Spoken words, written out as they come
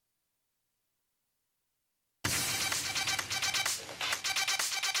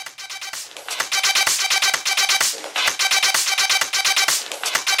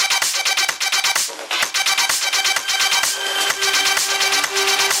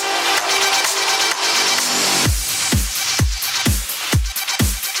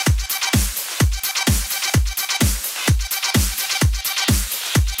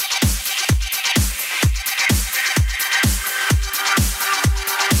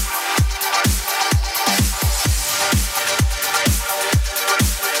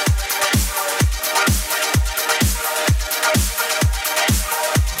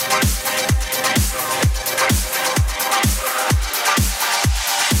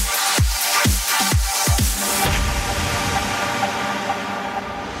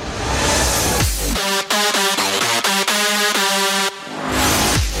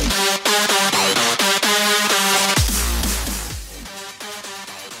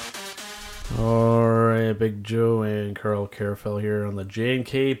All right, Big Joe and Carl Carafell here on the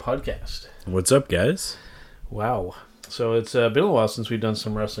J&K podcast. What's up, guys? Wow. So it's been a while since we've done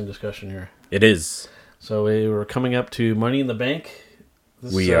some wrestling discussion here. It is. So we were coming up to Money in the Bank.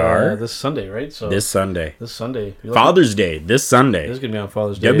 We are. This Sunday, right? So This Sunday. Father's Day, this Sunday. This is going to be on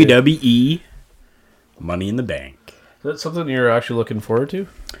Father's Day. WWE Money in the Bank. Is that something you're actually looking forward to?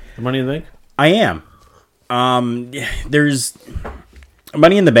 The Money in the Bank? I am. There's...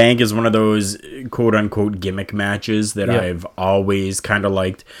 Money in the Bank is one of those quote-unquote gimmick matches that I've always kind of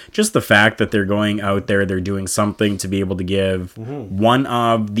liked. Just the fact that they're going out there, they're doing something to be able to give one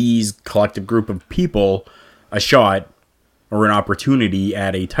of these collective group of people a shot or an opportunity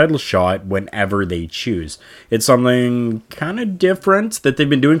at a title shot whenever they choose. It's something kind of different that they've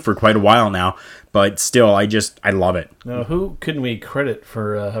been doing for quite a while now, but still, I love it. Now, who can we credit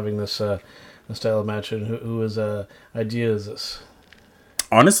for having this style of match, and whose idea is this?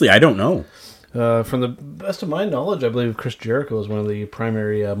 Honestly, I don't know. From the best of my knowledge, I believe Chris Jericho is one of the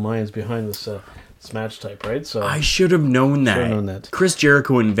primary minds behind this match type, right? So I should have known that. Chris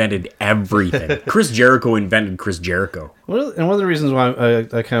Jericho invented everything. Chris Jericho invented Chris Jericho. And one of the reasons why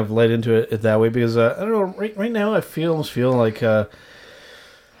I kind of led into it that way, because I don't know, right now I almost feel like the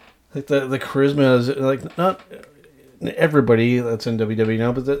charisma is like not everybody that's in WWE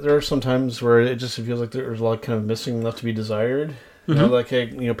now, but there are some times where it just feels like there's a lot kind of missing, left to be desired. You know, like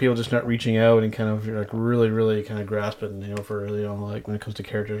people just not reaching out and kind of like really kind of grasping, for like when it comes to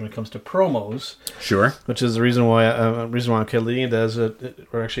characters, when it comes to promos. Sure. Which is the reason why I'm kind of leading into as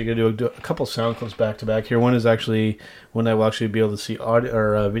we're actually going to do a couple sound clips back to back here. One is actually one I will actually be able to see audio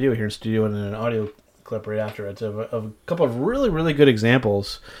or video here in studio, and then an audio clip right after it of a couple of really good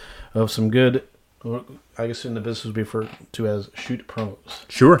examples of some good. I guess in the business would be referred to as shoot promos.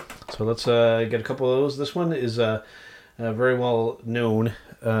 Sure. So let's get a couple of those. This one is very well known,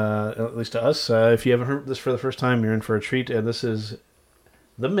 at least to us. If you haven't heard this for the first time, you're in for a treat. And this is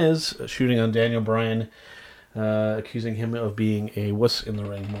The Miz shooting on Daniel Bryan, accusing him of being a wuss in the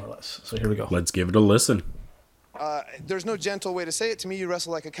ring, more or less. So here we go. Let's give it a listen. There's no gentle way to say it. To me, you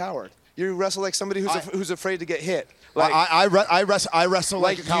wrestle like a coward. You wrestle like somebody who's afraid to get hit. Like I wrestle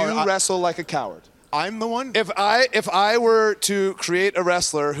like a coward. You wrestle like a coward. I'm the one? If I were to create a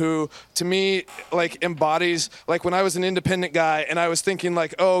wrestler who, to me, like embodies, like when I was an independent guy and I was thinking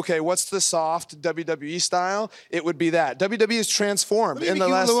like, oh, okay, what's the soft WWE style? It would be that. WWE is transformed in the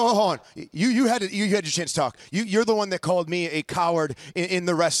last... Hold on. You had your chance to talk. You're the one that called me a coward in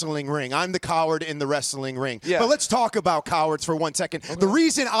the wrestling ring. I'm the coward in the wrestling ring. Yeah. But let's talk about cowards for 1 second. Okay. The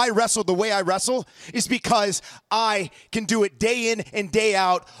reason I wrestle the way I wrestle is because I can do it day in and day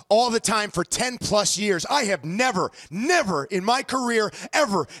out all the time for 10 plus years. I have never in my career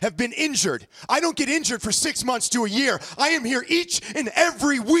ever have been injured. I don't get injured for 6 months to a year. I am here each and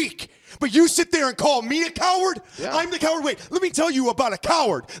every week. But you sit there and call me a coward? Yeah. I'm the coward. Wait, let me tell you about a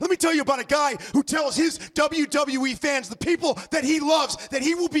coward. Let me tell you about a guy who tells his WWE fans, the people that he loves, that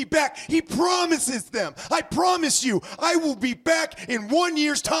he will be back. He promises them. I promise you, I will be back in 1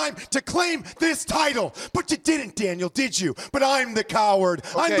 year's time to claim this title. But you didn't, Daniel, did you? But I'm the coward.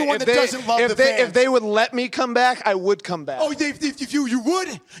 Okay, I'm the one that doesn't love the fans. If they would let me come back, I would come back. Oh, if you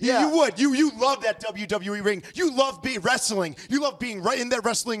would? Yeah. You would. You love that WWE ring. You love wrestling. You love being right in that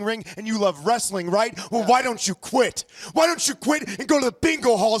wrestling ring, and you love wrestling, right? Well, why don't you quit? Why don't you quit and go to the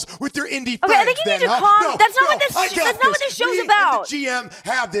bingo halls with your indie friends? Okay, I think you need to calm. That's not what this show's about. The GM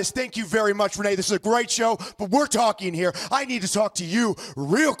have this. Thank you very much, Renee. This is a great show, but we're talking here. I need to talk to you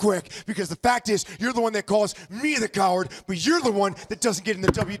real quick because the fact is, you're the one that calls me the coward, but you're the one that doesn't get in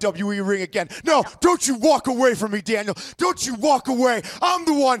the WWE ring again. No, don't you walk away from me, Daniel. Don't you walk away. I'm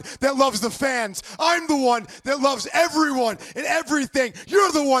the one that loves the fans. I'm the one that loves everyone and everything.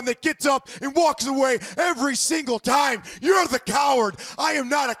 You're the one that gets up and walks away every single time. You're the coward. I am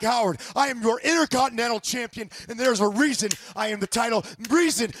not a coward. I am your Intercontinental Champion, and there's a reason I am the title.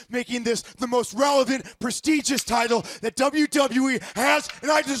 Reason making this the most relevant, prestigious title that WWE has,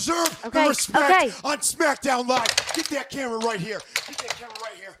 and I deserve the respect on SmackDown Live. Get that camera right here. Get that camera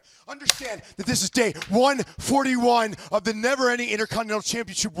right here. Understand that this is day 141 of the never-ending Intercontinental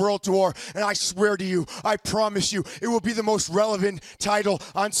Championship World Tour, and I swear to you, I promise you, it will be the most relevant title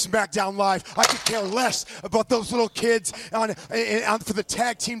on SmackDown Live. I could care less about those little kids on for the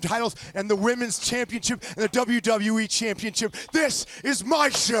tag team titles and the Women's Championship and the WWE Championship. This is my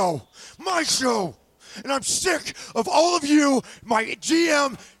show. My show. And I'm sick of all of you, my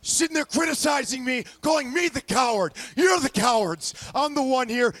GM, sitting there criticizing me, calling me the coward. You're the cowards. I'm the one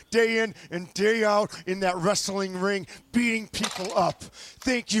here day in and day out in that wrestling ring beating people up.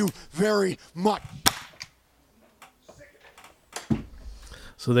 Thank you very much.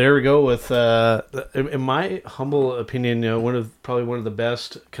 So there we go with, in my humble opinion, probably one of the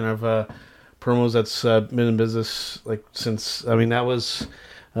best kind of promos that's been in business since. That was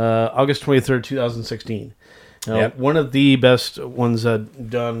August 23rd, 2016. One of the best ones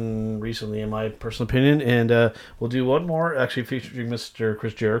done recently, in my personal opinion. And we'll do one more, actually featuring Mr.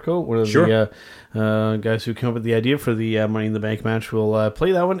 Chris Jericho, one of the guys who came up with the idea for the Money in the Bank match. We'll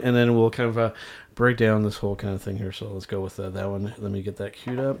play that one, and then we'll kind of break down this whole kind of thing here. So let's go with that one. Let me get that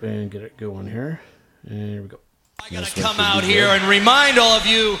queued up and get it going here. And here we go. I gotta come out here and remind all of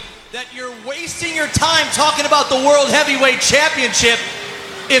you that you're wasting your time talking about the World Heavyweight Championship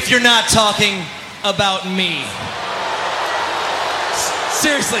if you're not talking about me.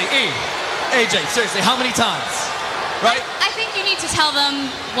 Seriously, AJ, seriously, how many times? Right? I think you need to tell them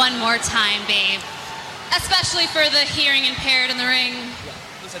one more time, babe. Especially for the hearing impaired in the ring.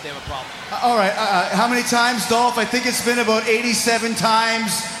 Looks like they have a problem. All right, how many times, Dolph? I think it's been about 87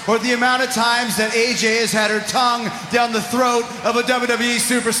 times, or the amount of times that AJ has had her tongue down the throat of a WWE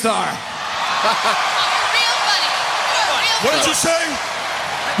superstar. Real funny. What did you say?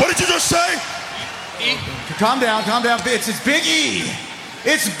 What did you just say? Calm down. It's Big E.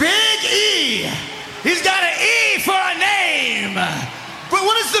 It's Big E. He's got an E for a name. But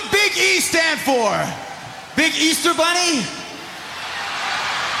what does the Big E stand for? Big Easter Bunny?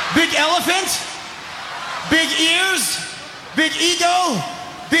 Big elephant? Big ears? Big ego?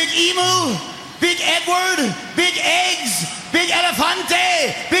 Big emu? Big Edward? Big eggs? Big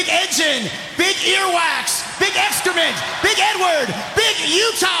elefante? Big engine? Big earwax? Big excrement? Big Edward? Big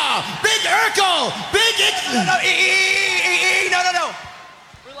Utah? Big Urkel? Big... No.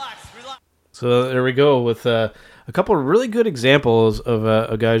 Relax. So there we go with a couple of really good examples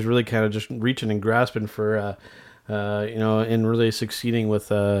of guys really kind of just reaching and grasping for... and really succeeding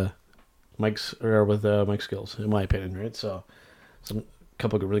with Mike's skills, in my opinion, right? So, some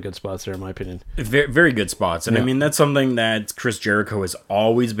couple of really good spots there, in my opinion. Very, very good spots, and that's something that Chris Jericho has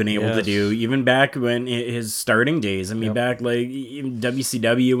always been able to do, even back when his starting days. Back even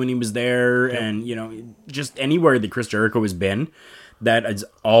WCW when he was there, and just anywhere that Chris Jericho has been, that has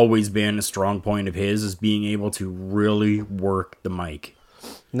always been a strong point of his, is being able to really work the mic.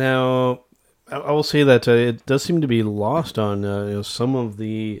 Now, I will say that it does seem to be lost on some of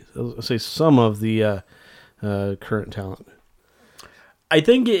the current talent. I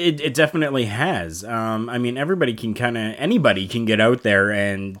think it definitely has. Anybody can get out there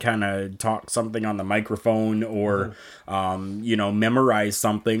and kind of talk something on the microphone, or memorize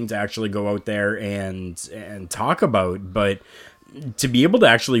something to actually go out there and talk about. But to be able to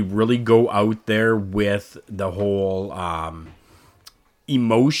actually really go out there with the whole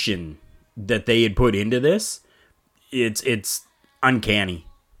emotion that they had put into this, it's uncanny.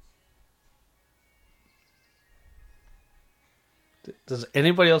 Does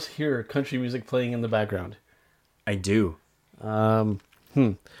anybody else hear country music playing in the background? I do. Well,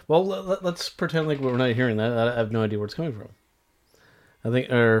 let's pretend like we're not hearing that. I have no idea where it's coming from. I think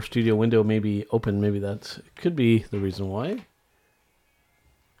our studio window may be open. Maybe that could be the reason why.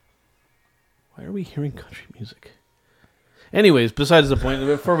 Why are we hearing country music? Anyways, besides the point,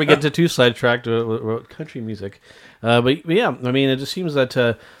 before we get too sidetracked with country music, but yeah, it just seems that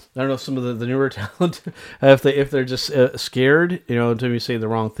I don't know, some of the newer talent, if they're just scared, to maybe say the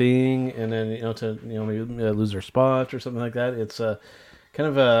wrong thing, and then to maybe lose their spot or something like that. It's kind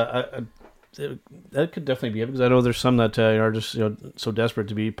of that could definitely be it, because I know there's some that are just so desperate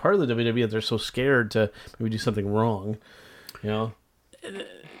to be part of the WWE that they're so scared to maybe do something wrong.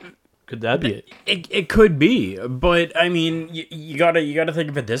 Could that be it? It could be, but you gotta think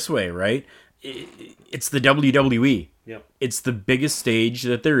of it this way, right? It's the WWE. Yep. It's the biggest stage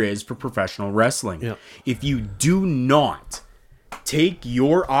that there is for professional wrestling. Yep. If you do not take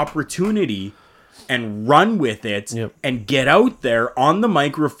your opportunity and run with it, and get out there on the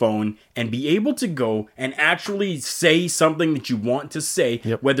microphone and be able to go and actually say something that you want to say,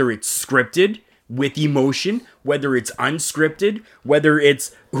 whether it's scripted with emotion, whether it's unscripted, whether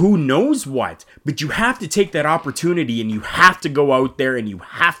it's who knows what, but you have to take that opportunity and you have to go out there and you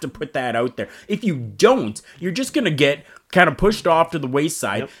have to put that out there. If you don't, you're just going to get kind of pushed off to the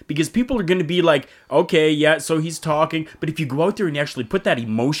wayside, because people are going to be like, okay, yeah, so he's talking. But if you go out there and you actually put that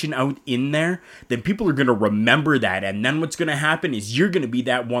emotion out in there, then people are going to remember that. And then what's going to happen is you're going to be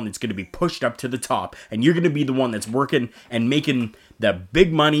that one that's going to be pushed up to the top. And you're going to be the one that's working and making the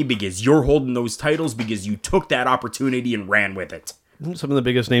big money, because you're holding those titles, because you took that opportunity and ran with it. Some of the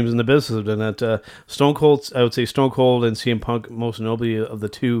biggest names in the business have done that. Stone Cold, I would say Stone Cold and CM Punk, most notably of the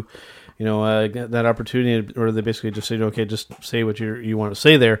two. that opportunity, or they basically just said, okay, just say what you want to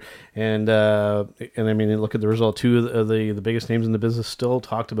say there, and I mean, look at the result. Two of the biggest names in the business still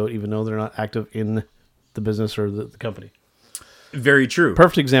talked about, even though they're not active in the business or the company. Very true.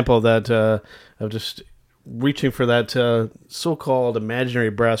 Perfect example of that, of just reaching for that so-called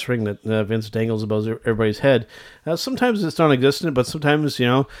imaginary brass ring that Vince dangles above everybody's head. Sometimes it's non-existent, but sometimes,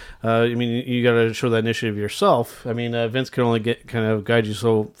 I mean, you got to show that initiative yourself. I mean, Vince can only kind of guide you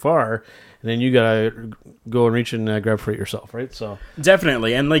so far, and then you got to go and reach and grab for it yourself, right? So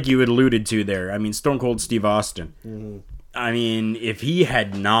definitely, and like you had alluded to there, I mean, Stone Cold Steve Austin. Mm-hmm. I mean, if he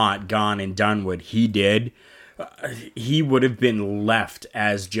had not gone and done what he did, he would have been left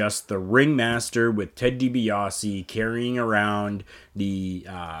as just the ringmaster with Ted DiBiase carrying around the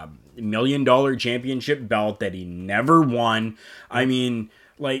 $1 million championship belt that he never won. I mean,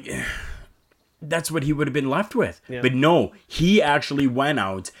 like, that's what he would have been left with. Yeah. But no, he actually went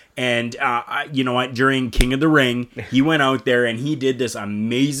out and, you know what, during King of the Ring, he went out there and he did this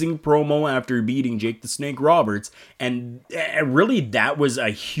amazing promo after beating Jake the Snake Roberts. And really, that was a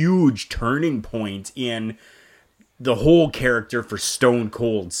huge turning point in the whole character for Stone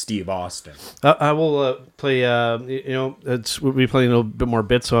Cold Steve Austin. I will play, we'll be playing a little bit more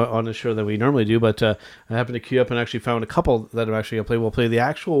bits on the show than we normally do, but I happened to queue up and actually found a couple that I'm actually going to play. We'll play the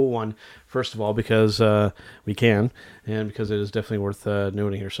actual one, first of all, because we can, and because it is definitely worth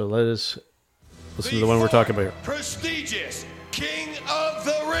noting here. So let us listen to the one we're talking about here. Prestigious King of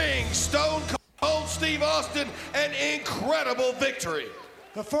the Ring, Stone Cold Steve Austin, an incredible victory.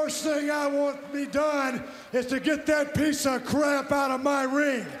 The first thing I want to be done is to get that piece of crap out of my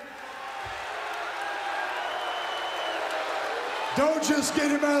ring. Don't just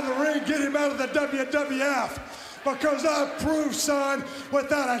get him out of the ring, get him out of the WWF. Because I've proved, son,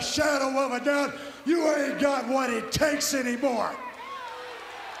 without a shadow of a doubt, you ain't got what it takes anymore.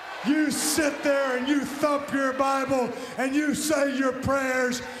 You sit there and you thump your Bible and you say your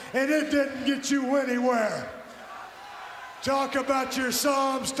prayers, and it didn't get you anywhere. Talk about your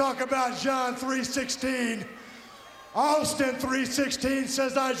Psalms, talk about John 3:16. Austin 3:16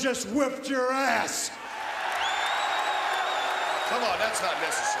 says, I just whipped your ass. Come on, that's not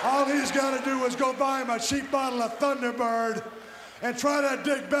necessary. All he's got to do is go buy him a cheap bottle of Thunderbird and try to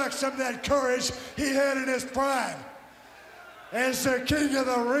dig back some of that courage he had in his prime. As the King of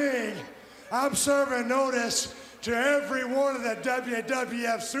the Ring, I'm serving notice to every one of the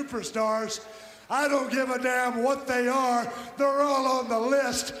WWF superstars. I don't give a damn what they are. They're all on the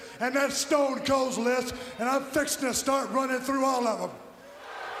list, and that's Stone Cold's list, and I'm fixing to start running through all of them.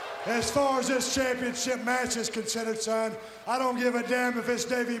 As far as this championship match is considered, son, I don't give a damn if it's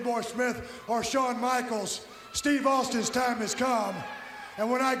Davey Boy Smith or Shawn Michaels. Steve Austin's time has come.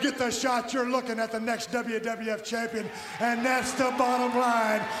 And when I get the shot, you're looking at the next WWF champion, and that's the bottom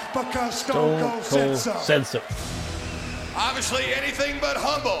line, because Stone Cold said so. Obviously, anything but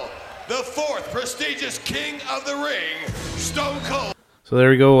humble. The fourth prestigious King of the Ring, Stone Cold. So there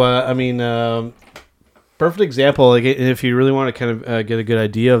we go. I mean, perfect example. Like, if you really want to kind of get a good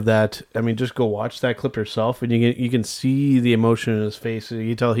idea of that, I mean, just go watch that clip yourself, and you can see the emotion in his face. You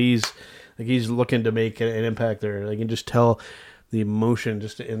can tell he's looking to make an impact there. Like, you can just tell the emotion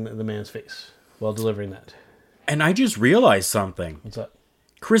just in the man's face while delivering that. And I just realized something. What's that?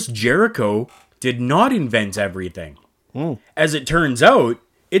 Chris Jericho did not invent everything. As it turns out,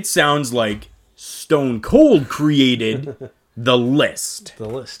 it sounds like Stone Cold created the list. The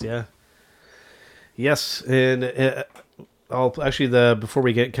list, yeah. Yes, and I'll actually before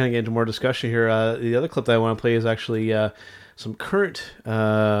we get into more discussion here, the other clip that I want to play is actually some current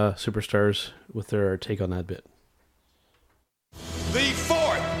superstars with their take on that bit. The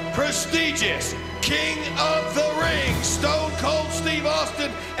fourth prestigious King of the Ring, Stone Cold Steve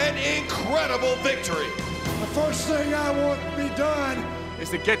Austin, an incredible victory. The first thing I want to be done is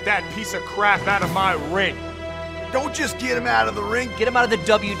to get that piece of crap out of my ring. Don't just get him out of the ring. Get him out of the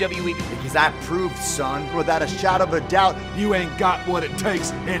WWE. Because I proved, son, without a shadow of a doubt, you ain't got what it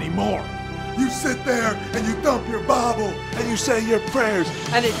takes anymore. You sit there and you thump your Bible and you say your prayers.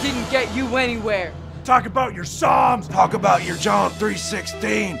 And it didn't get you anywhere. Talk about your Psalms. Talk about your John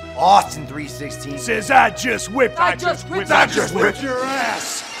 3:16. Austin 3:16. Says I just whipped your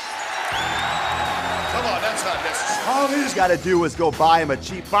ass. Come on, that's not necessary. All he's got to do is go buy him a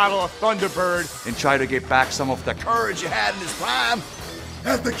cheap bottle of Thunderbird and try to get back some of the courage you had in his prime.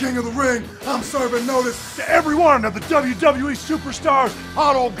 As the King of the Ring, I'm serving notice to every one of the WWE superstars.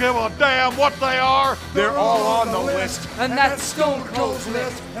 I don't give a damn what they are. They're all on the list. And that's Stone Cold's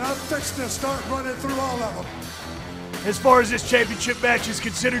list. And I'm fixing to start running through all of them. As far as this championship match is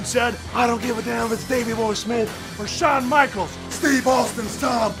considered, son, I don't give a damn if it's Davey Boy Smith or Shawn Michaels. Steve Austin's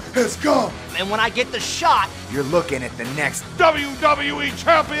time has come. And when I get the shot, you're looking at the next WWE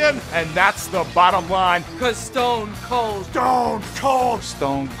champion, and that's the bottom line. Cause Stone Cold. Stone Cold.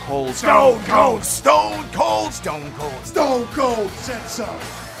 Stone Cold. Stone Cold. Stone Cold. Stone Cold. Stone Cold sets up.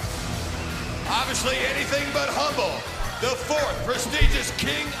 Obviously anything but humble. The fourth prestigious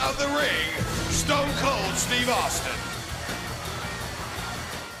king of the ring, Stone Cold Steve Austin.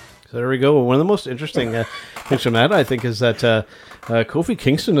 So there we go. One of the most interesting things from that, I think, is that Kofi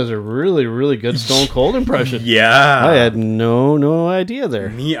Kingston does a really, really good Stone Cold impression. Yeah. I had no idea there.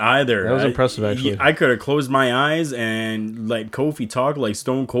 Me either. That was impressive, actually. I could have closed my eyes and let Kofi talk like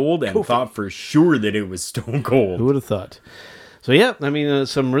Stone Cold and thought for sure that it was Stone Cold. Who would have thought? So yeah, I mean,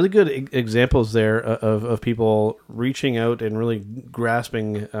 some really good examples there of people reaching out and really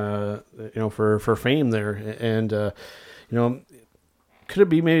grasping, for fame there. And, could it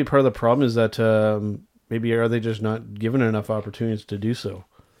be maybe part of the problem is that maybe are they just not given enough opportunities to do so?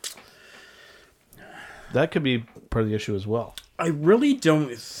 That could be part of the issue as well. I really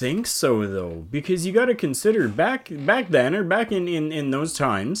don't think so, though, because you got to consider back then or back in those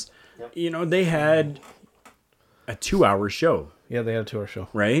times, they had a 2-hour show. Yeah, they had a 2-hour show.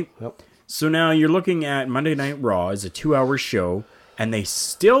 Right? Yep. So now you're looking at Monday Night Raw as a 2-hour show, and they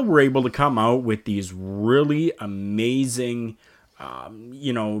still were able to come out with these really amazing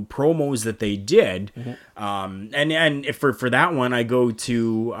promos that they did. Mm-hmm. And for that one, I go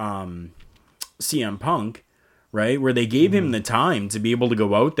to CM Punk, right? Where they gave him the time to be able to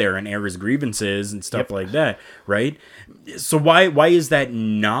go out there and air his grievances and stuff like that, right? So why is that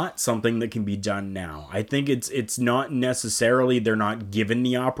not something that can be done now? I think it's not necessarily they're not given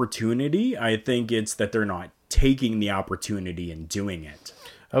the opportunity. I think it's that they're not taking the opportunity and doing it.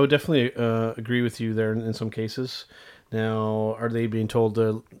 I would definitely agree with you there in some cases. Now, are they being told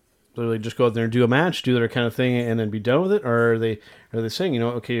to literally just go out there and do a match, do their kind of thing, and then be done with it? Or are they saying,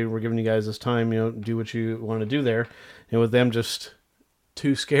 okay, we're giving you guys this time, do what you want to do there, with them just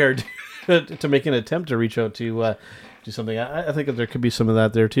too scared to make an attempt to reach out to do something? I think that there could be some of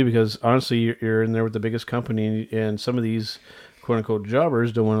that there too, because honestly, you're in there with the biggest company, and some of these quote unquote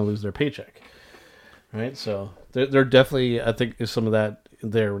jobbers don't want to lose their paycheck, right? So there definitely, I think, is some of that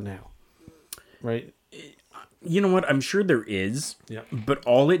there now, right? You know what? I'm sure there is, but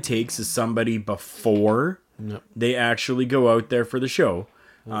all it takes is somebody before they actually go out there for the show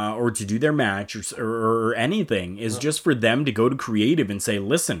or to do their match or anything is just for them to go to creative and say,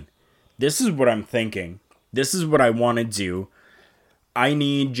 listen, this is what I'm thinking. This is what I want to do. I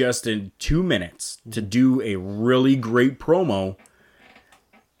need just in 2 minutes to do a really great promo.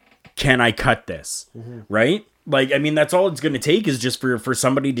 Can I cut this? Right? Like, I mean, that's all it's going to take is just for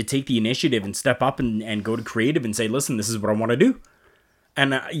somebody to take the initiative and step up and go to creative and say, listen, this is what I want to do.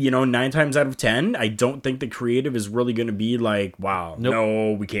 And, 9 times out of 10, I don't think the creative is really going to be like, wow,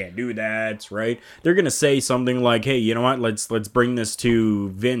 no, we can't do that, right? They're going to say something like, hey, you know what, let's bring this to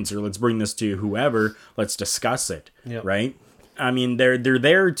Vince or let's bring this to whoever. Let's discuss it, right? I mean, they're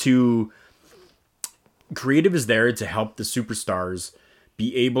there to... Creative is there to help the superstars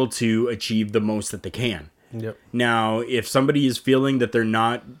be able to achieve the most that they can. Yep. Now, if somebody is feeling that they're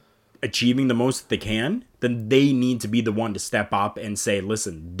not achieving the most that they can, then they need to be the one to step up and say,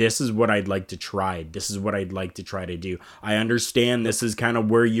 listen, this is what I'd like to try. This is what I'd like to try to do. I understand this is kind of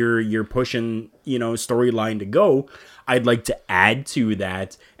where you're pushing, storyline to go. I'd like to add to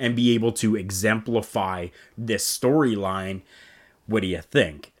that and be able to exemplify this storyline. What do you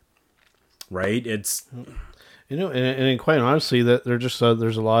think? Right? It's... and quite honestly, that they're just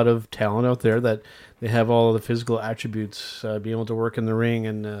there's a lot of talent out there that they have all of the physical attributes, being able to work in the ring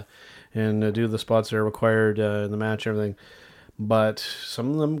and do the spots that are required in the match, everything. But some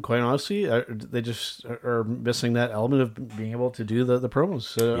of them, quite honestly, they just are missing that element of being able to do the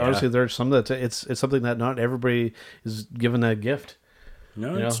promos. Honestly, there's some that it's something that not everybody is given that gift.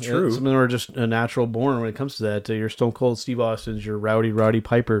 No, it's true. Some of them are just a natural born when it comes to that. Your Stone Cold Steve Austins, your Roddy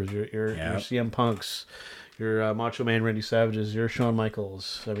Pipers, your CM Punks, your Macho Man Randy Savages, your Shawn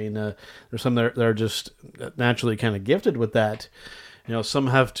Michaels. I mean, there's some that are just naturally kind of gifted with that.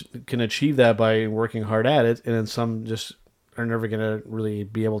 Some can achieve that by working hard at it, and then some just are never going to really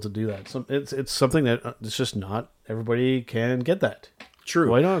be able to do that. It's something that it's just not everybody can get that. True.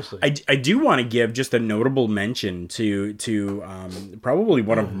 Quite honestly. I do want to give just a notable mention to probably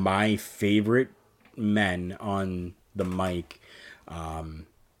one of my favorite men on the mic,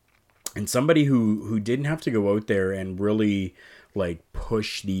 and somebody who didn't have to go out there and really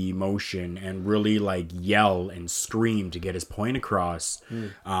push the emotion and really yell and scream to get his point across.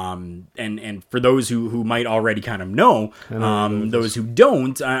 And for those who might already kind of know, those who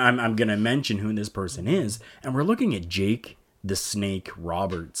don't, I'm going to mention who this person is. And we're looking at Jake the Snake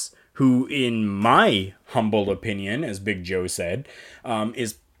Roberts, who, in my humble opinion, as Big Joe said,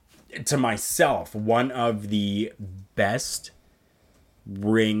 is, to myself, one of the best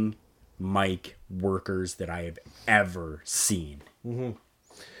ring mic workers that I have ever seen. Mm-hmm.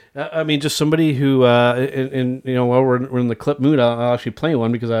 I mean, just somebody who, and you know, while we're in the clip mood, I'll actually play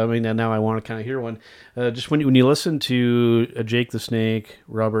one because I mean, now I want to kind of hear one. Just when you listen to a Jake the Snake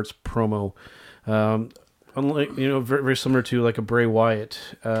Roberts promo, unlike, you know, very, very similar to like a Bray Wyatt,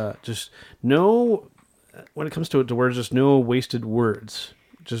 just no, when it comes to words, just no wasted words.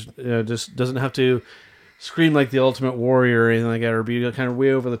 Just doesn't have to scream like the Ultimate Warrior or anything like that, or be kind of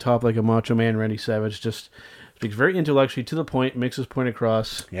way over the top like a Macho Man Randy Savage. Just speaks very intellectually, to the point, makes his point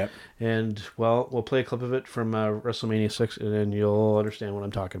across. Yep. And, well, we'll play a clip of it from WrestleMania 6, and then you'll understand what I'm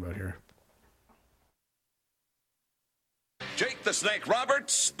talking about here. Jake the Snake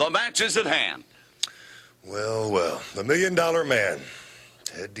Roberts, the match is at hand. Well, the $1 Million Man,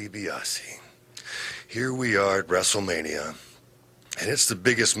 Ted DiBiase. Here we are at WrestleMania, and it's the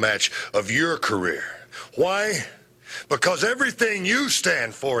biggest match of your career. Why? Because everything you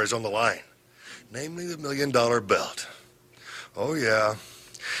stand for is on the line. Namely the $1 Million belt. Oh, yeah.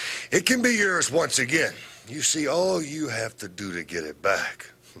 It can be yours once again. You see, all you have to do to get it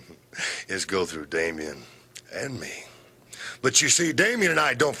back is go through Damien and me. But you see, Damien and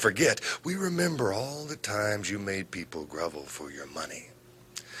I don't forget. We remember all the times you made people grovel for your money.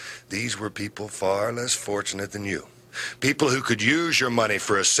 These were people far less fortunate than you. People who could use your money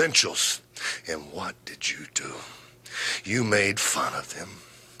for essentials. And what did you do? You made fun of them.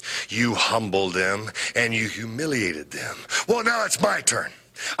 You humbled them, and you humiliated them. Well, now it's my turn.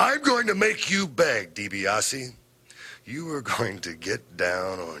 I'm going to make you beg, DiBiase. You are going to get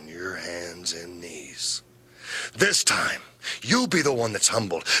down on your hands and knees. This time, you'll be the one that's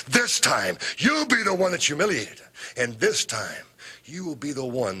humbled. This time, you'll be the one that's humiliated. And this time, you will be the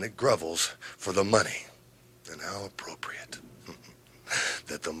one that grovels for the money. And how appropriate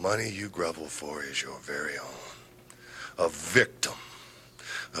that the money you grovel for is your very own. A victim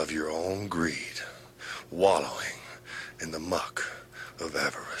of your own greed, wallowing in the muck of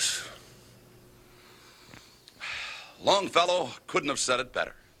avarice. Longfellow couldn't have said it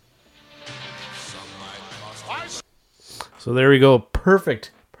better. So there we go.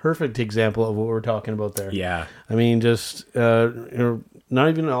 Perfect example of what we're talking about there. Yeah. I mean, just, you know, not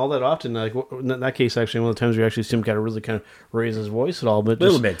even all that often. Like in that case, actually, one of the times we actually see him kind of raise his voice at all, but a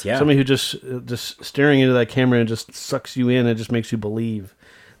little bit, yeah. Somebody who just staring into that camera and just sucks you in and just makes you believe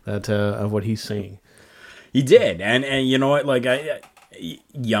that of what he's saying. He did, and you know what? Like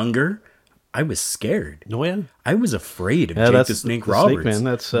younger, I was scared. No, yeah, I was afraid of Jake the Snake Roberts. Snake, man.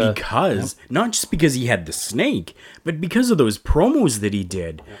 That's because not just because he had the snake, but because of those promos that he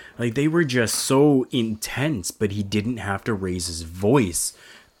did. Yeah. Like they were just so intense, but he didn't have to raise his voice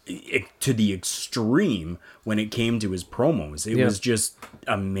to the extreme when it came to his promos. It was just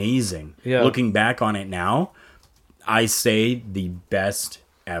amazing. Yeah. Looking back on it now, I say the best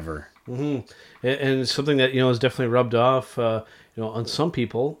ever. Mm-hmm. And it's something that, you know, is definitely rubbed off, you know, on some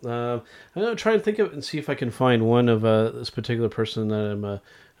people. I'm going to try and think of it and see if I can find one of this particular person that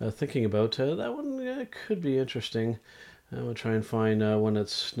I'm thinking about. That one could be interesting. I'm going to try and find one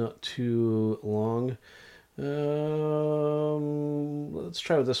that's not too long. Let's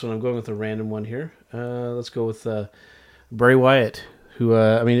try with this one. I'm going with a random one here. Let's go with Bray Wyatt. Who,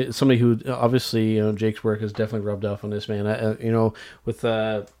 I mean, somebody who obviously, you know, Jake's work has definitely rubbed off on this man. You know, with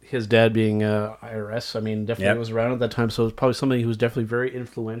his dad being IRS, I mean, definitely was around at that time. So it's probably somebody who's definitely very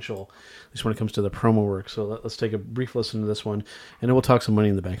influential, at least when it comes to the promo work. So let's take a brief listen to this one, and then we'll talk some Money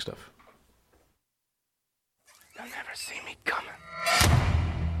in the Bank stuff. You'll never see me coming.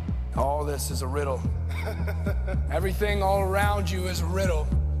 All this is a riddle. Everything all around you is a riddle.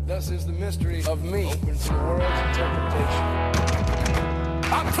 Thus is the mystery of me, open to the world's interpretation.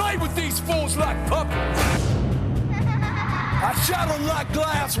 I play with these fools like puppets. I shatter them like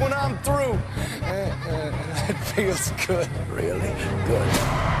glass when I'm through. It feels good, really good.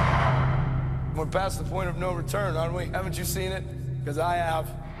 We're past the point of no return, aren't we? Haven't you seen it? Because I have.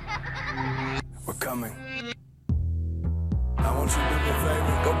 We're coming. I want you to do me a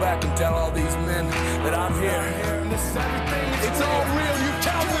favor. Go back and tell all these men that I'm here. It's all real. You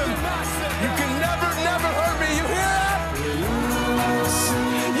tell them. You can never hurt me. You hear that?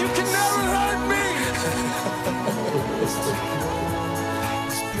 You can never hurt me.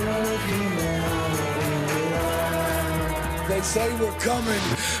 They say we're coming,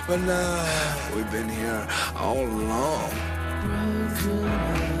 but nah, we've been here all along.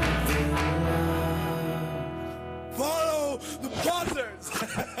 Follow the buzzards.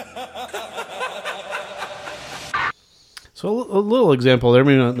 So a little example there,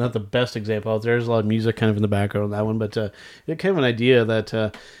 maybe not the best example out there. There's a lot of music kind of in the background on that one, but it kind of an idea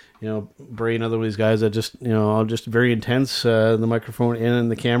that Bray, another one of these guys that just just very intense, the microphone in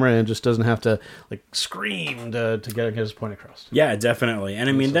the camera, and just doesn't have to like scream to get his point across. Yeah, definitely. And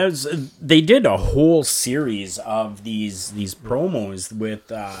I mean, they did a whole series of these promos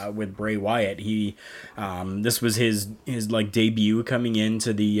with Bray Wyatt. He this was his like debut coming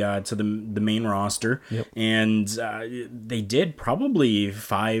into the main roster. Yep. And they did probably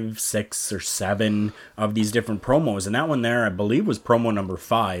 5, 6, or 7 of these different promos, and that one there I believe was promo number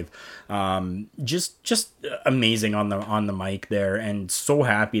 5. Just amazing on the mic there, and so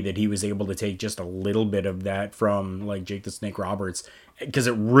happy that he was able to take just a little bit of that from like Jake the Snake Roberts, because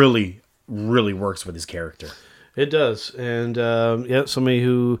it really works with his character. It does. And somebody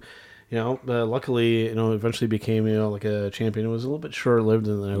who luckily eventually became like a champion. It was a little bit short lived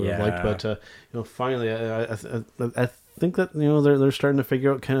than I would have liked, but finally I think that they're starting to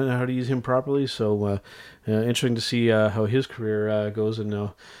figure out kind of how to use him properly. So interesting to see how his career goes,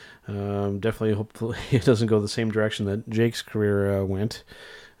 and definitely hopefully it doesn't go the same direction that Jake's career went,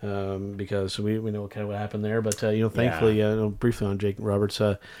 because we know kind of what happened there. But thankfully, briefly on Jake Roberts,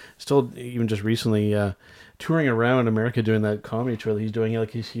 still even just recently touring around America doing that comedy tour that he's doing.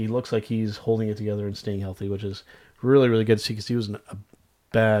 Like he looks like he's holding it together and staying healthy, which is really, really good to see, because he was in a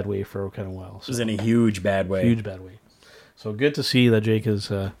bad way for kind of a while. So, he was in a huge bad way. Huge bad way. So good to see that Jake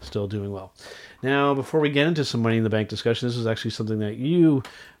is still doing well. Now, before we get into some Money in the Bank discussion, this is actually something that you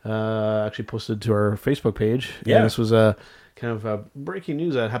actually posted to our Facebook page. Yeah. And this was kind of breaking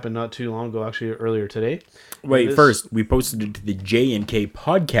news that happened not too long ago, actually earlier today. Wait, first, we posted it to the J&K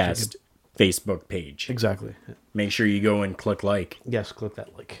Podcast Facebook page. Exactly. Make sure you go and click like. Yes, click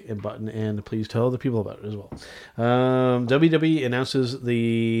that like button, and please tell the people about it as well. WWE announces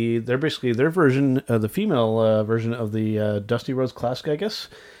their version, the female version of the Dusty Rhodes Classic, I guess,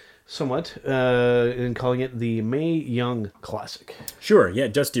 somewhat, in calling it the Mae Young Classic. Sure, yeah.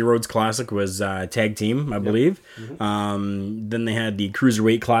 Dusty Rhodes Classic was tag team, I believe. Mm-hmm. Then they had the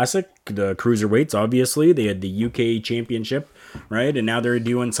Cruiserweight Classic, the Cruiserweights, obviously. They had the UK Championship, right? And now they're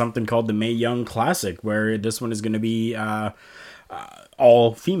doing something called the Mae Young Classic, where this one is going to be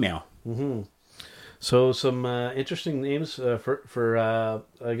all female. Mm-hmm. So some interesting names for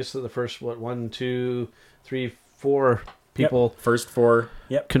I guess the first 1, 2, 3, 4 people. Yep. First 4.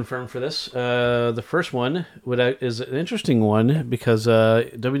 Yep. Confirmed for this. The first one is an interesting one, because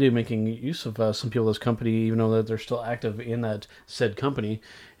WWE making use of some people of this company, even though that they're still active in that said company,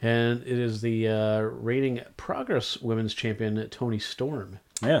 and it is the reigning Progress Women's Champion Toni Storm.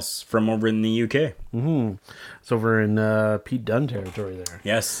 Yes, from over in the UK. Mm-hmm. It's over in Pete Dunne territory there.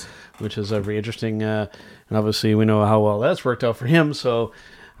 Yes. Which is very interesting, and obviously we know how well that's worked out for him, so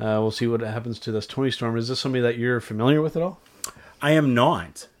we'll see what happens to this Toni Storm. Is this somebody that you're familiar with at all? I am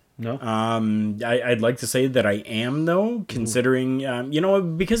not. No. I'd like to say that I am, though, considering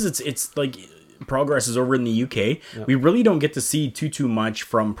because it's like Progress is over in the UK. Yep. We really don't get to see too much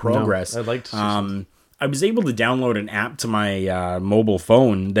from Progress. No, I'd like to see something. I was able to download an app to my mobile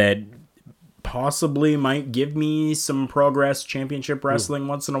phone that possibly might give me some Progress Championship Wrestling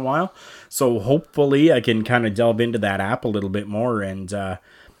once in a while. So hopefully I can kind of delve into that app a little bit more, and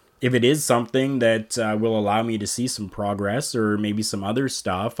if it is something that will allow me to see some Progress or maybe some other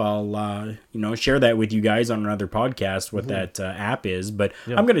stuff, I'll share that with you guys on another podcast what that app is. But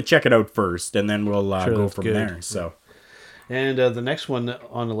I'm going to check it out first, and then we'll go from there. So. And the next one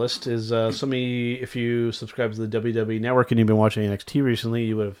on the list is somebody, if you subscribe to the WWE Network and you've been watching NXT recently,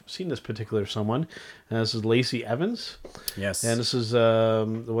 you would have seen this particular someone. This is Lacey Evans. Yes. And this is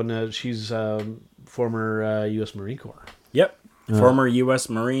the one that she's former U.S. Marine Corps. Yep. Former U.S.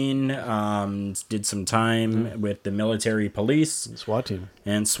 Marine, did some time with the military police. And SWAT team.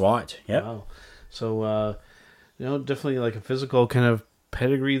 And SWAT, yep. Wow. So, definitely like a physical kind of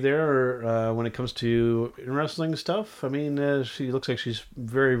pedigree there when it comes to wrestling stuff. I mean, she looks like she's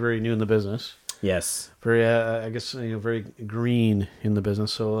very, very new in the business. Yes. Very, I guess, very green in the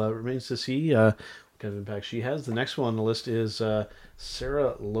business. So it remains to see what kind of impact she has. The next one on the list is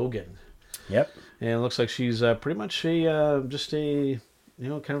Sarah Logan. Yep. And it looks like she's pretty much kind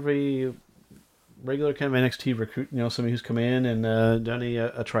of a regular kind of NXT recruit. Somebody who's come in and done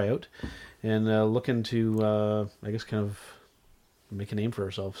a tryout and looking to, I guess, kind of make a name for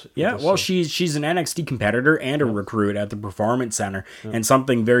herself. Yeah, well, she's an NXT competitor and a recruit at the Performance Center. Yeah. And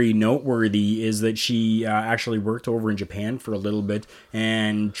something very noteworthy is that she actually worked over in Japan for a little bit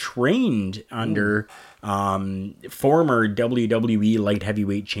and trained under former WWE light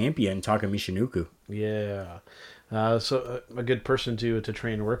heavyweight champion Taka Michinoku. Yeah. So a good person to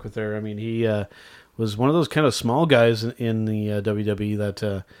train and work with there. I mean, he was one of those kind of small guys in the WWE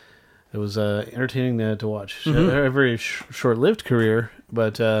that it was entertaining to watch. A very short-lived career,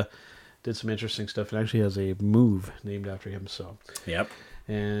 but did some interesting stuff, and actually has a move named after him. So yep.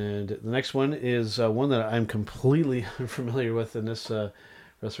 And the next one is one that I'm completely unfamiliar with, and this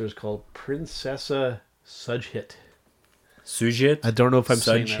wrestler is called Princessa Sujit. Sujit? I don't know if I'm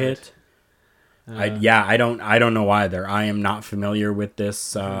saying that right. I don't know either. I am not familiar with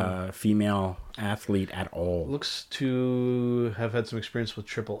this female athlete at all. Looks to have had some experience with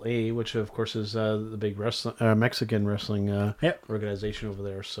AAA, which of course is the big Mexican wrestling organization over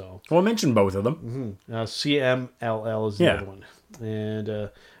there. So we'll mention both of them. CMLL is the other one, and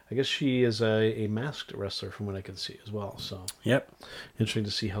I guess she is a masked wrestler from what I can see as well. So interesting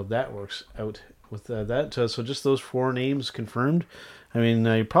to see how that works out with that. So just those 4 names confirmed. I mean,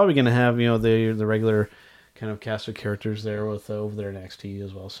 you're probably going to have the regular kind of cast of characters there with over there in NXT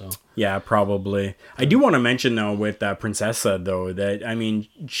as well. So yeah, probably. I do want to mention though with Princessa though that I mean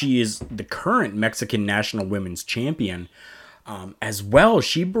she is the current Mexican national women's champion. As well,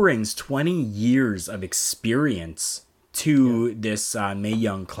 she brings 20 years of experience to this Mae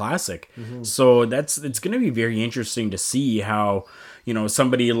Young Classic. So it's going to be very interesting to see how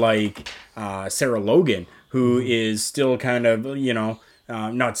somebody like Sarah Logan, who is still kind of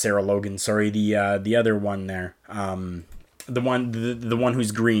not Sarah Logan, sorry, the other one there, the one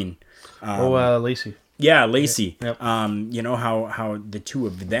who's green. Lacey. Yeah, Lacey. Yep. How the two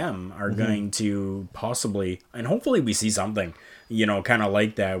of them are going to possibly, and hopefully we see something, kind of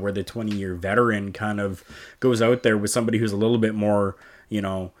like that, where the 20-year veteran kind of goes out there with somebody who's a little bit more,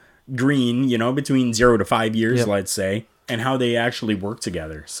 green, between 0 to 5 years, let's say, and how they actually work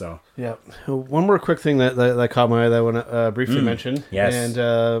together. So yeah, one more quick thing that caught my eye that I want to briefly mention. Yes, and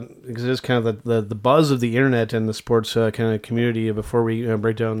because it is kind of the buzz of the internet and the sports kind of community. Before we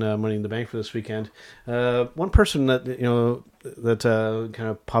break down Money in the Bank for this weekend, one person that kind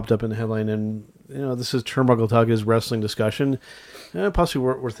of popped up in the headline, and this is Turnbuckle Talk, is wrestling discussion. Possibly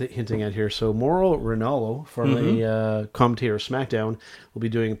worth hinting at here. So Mauro Ranallo, formerly commentator of SmackDown, will be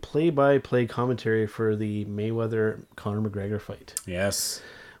doing play-by-play commentary for the Mayweather-Conor McGregor fight. Yes.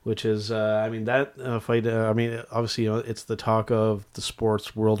 Which is, that fight, obviously, it's the talk of the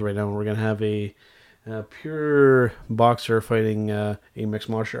sports world right now. We're going to have a pure boxer fighting a mixed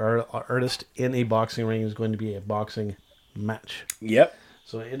martial artist in a boxing ring. Is going to be a boxing match. Yep.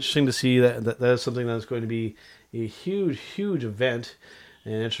 So interesting to see that is something that's going to be a huge event,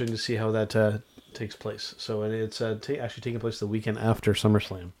 and interesting to see how that takes place. So, and it's actually taking place the weekend after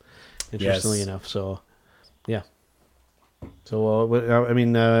SummerSlam, interestingly enough. So, yeah. So,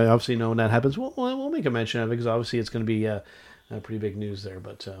 obviously, when that happens, we'll make a mention of it, because obviously it's going to be pretty big news there.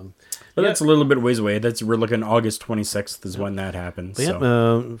 But that's a little bit of ways away. We're looking August 26th is when that happens.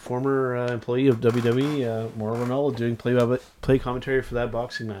 But former employee of WWE, Mauro Ranallo, doing play commentary for that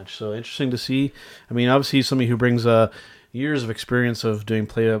boxing match. So interesting to see. I mean, obviously he's somebody who brings years of experience of doing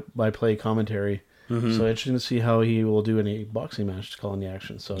play-by-play commentary. So interesting to see how he will do in a boxing match to call in the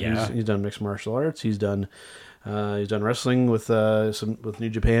action. So he's done mixed martial arts. He's done wrestling with New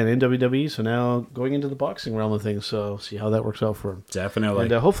Japan and WWE. So now going into the boxing realm of things. So see how that works out for him. Definitely.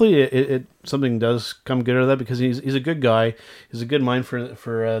 And hopefully it something does come good out of that, because he's a good guy. He's a good mind for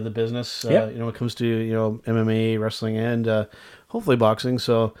the business. When it comes to MMA, wrestling, and hopefully boxing.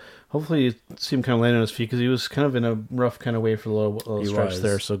 So hopefully you see him kind of land on his feet, because he was kind of in a rough kind of way for a little stretch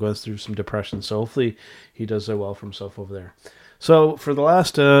there. So going through some depression. So hopefully he does well for himself over there. So for the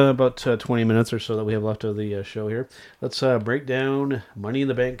last about 20 minutes or so that we have left of the show here, let's break down Money in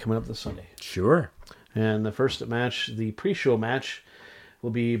the Bank coming up this Sunday. Sure. And the first match, the pre-show match,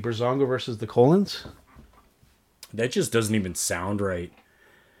 will be Breezango versus the Colons. That just doesn't even sound right.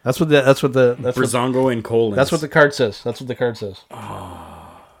 That's Breezango and Colons. That's what the card says.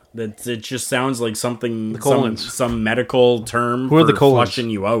 It just sounds like something, some medical term for the colons? Flushing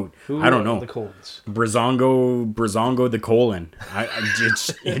you out. I don't know. The colons. Breezango the colon.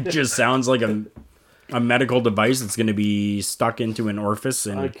 It just sounds like a medical device that's going to be stuck into an orifice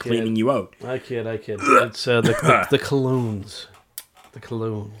and cleaning you out. I kid. It's the colognes. The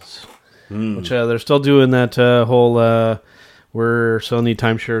colognes. Which they're still doing that whole we're selling the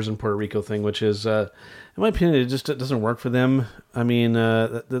timeshares in Puerto Rico thing, which is... in my opinion, it doesn't work for them. I mean,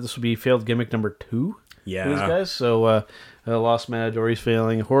 this will be failed gimmick number 2 for these guys. So, Los Matadores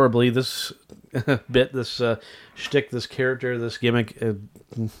failing horribly. This bit, this shtick, this character, this gimmick,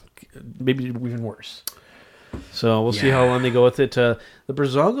 maybe even worse. So we'll see how long they go with it. The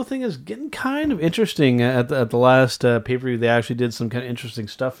Breezango thing is getting kind of interesting. At the last pay-per-view, they actually did some kind of interesting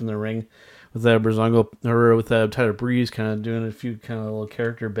stuff in the ring Breezango or with Tyler Breeze kind of doing a few kind of little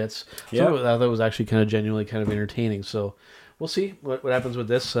character bits. Yeah. So I thought it was actually kind of genuinely kind of entertaining. So we'll see what happens with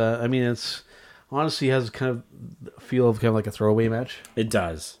this. I mean, it's honestly has kind of a feel of kind of like a throwaway match. It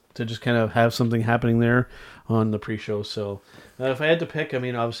does. To just kind of have something happening there on the pre-show. So if I had to pick, I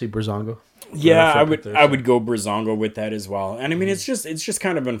mean, obviously Breezango. Yeah, I would go Breezango with that as well. And I mean, it's just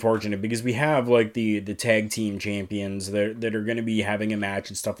kind of unfortunate because we have like the tag team champions that are going to be having a match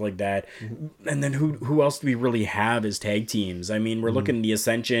and stuff like that. Mm-hmm. And then who else do we really have as tag teams? I mean, we're looking at the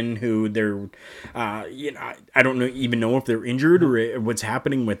Ascension, who they're, I don't even know if they're injured or what's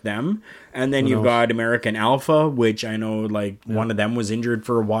happening with them. And then you've got American Alpha, which I know like one of them was injured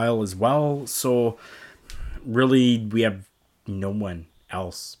for a while as well. So really, we have no one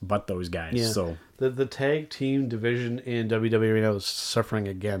else but those guys. Yeah. So the tag team division in WWE right now is suffering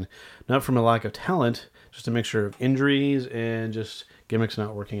again, not from a lack of talent, just a mixture of injuries and just gimmicks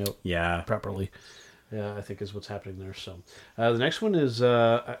not working out properly. Yeah, I think is what's happening there. So the next one is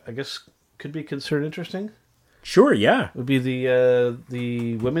I guess could be considered interesting. Sure, yeah. Would be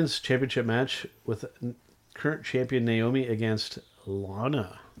the women's championship match with current champion Naomi against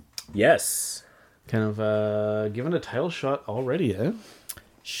Lana. Yes. Kind of given a title shot already, eh?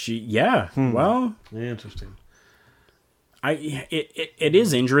 Well, interesting. It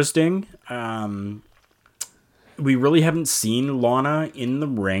is interesting. We really haven't seen Lana in the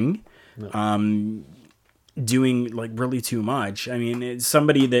ring, doing like really too much. I mean, it's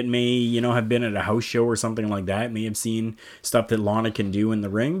somebody that may have been at a house show or something like that, may have seen stuff that Lana can do in the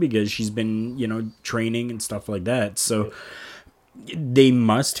ring because she's been training and stuff like that. So. They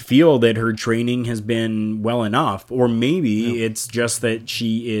must feel that her training has been well enough, or maybe it's just that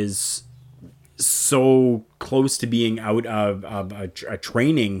she is so close to being out of a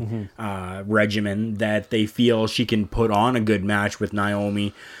training regimen that they feel she can put on a good match with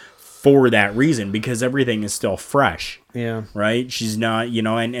Naomi for that reason, because everything is still fresh. Yeah. Right? She's not,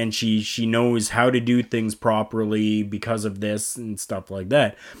 and she knows how to do things properly because of this and stuff like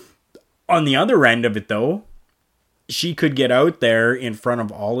that. On the other end of it, though, she could get out there in front of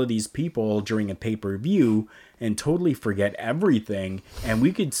all of these people during a pay-per-view and totally forget everything. And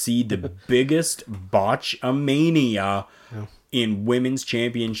we could see the biggest botch-a-mania in women's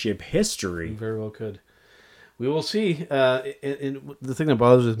championship history. Very well could. We will see. And the thing that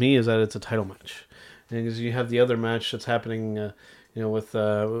bothers with me is that it's a title match. Because you have the other match that's happening, with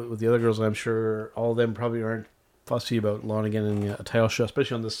the other girls. I'm sure all of them probably aren't fussy about Lana getting a title shot,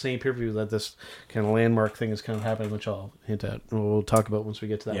 especially on the same pay-per-view that this kind of landmark thing is kind of happening, which I'll hint at. We'll talk about once we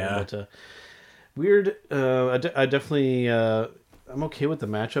get to that one. But weird. I definitely I'm okay with the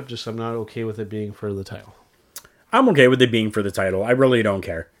matchup. Just I'm not okay with it being for the title. I'm okay with it being for the title. I really don't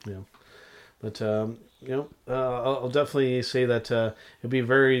care. Yeah, but I'll definitely say that it'd be a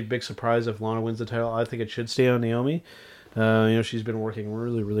very big surprise if Lana wins the title. I think it should stay on Naomi. She's been working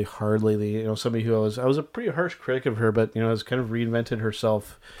really, really hard lately. Somebody who I was a pretty harsh critic of her, but has kind of reinvented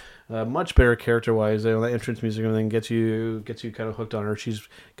herself, much better character-wise. That entrance music and everything gets you kind of hooked on her. She's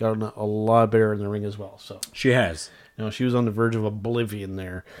gotten a lot better in the ring as well. So she has. She was on the verge of oblivion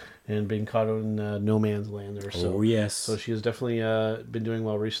there, and being caught in no man's land there. So, yes. So she has definitely been doing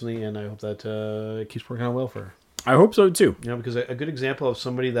well recently, and I hope that it keeps working out well for her. I hope so too. Because a good example of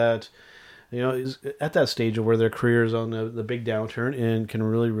somebody that. Is at that stage of where their career is on the big downturn and can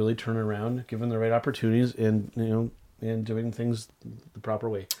really, really turn around given the right opportunities and doing things the proper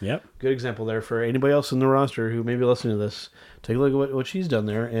way. Yep. Good example there for anybody else in the roster who may be listening to this. Take a look at what she's done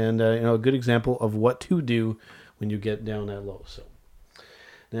there, and a good example of what to do when you get down that low. So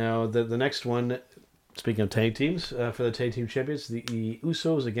now the next one, speaking of tag teams, for the tag team champions, the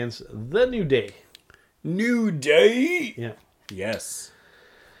Usos against the New Day. New Day. Yeah. Yes.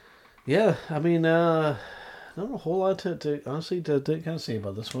 Yeah, I mean, not a whole lot to honestly to kind of say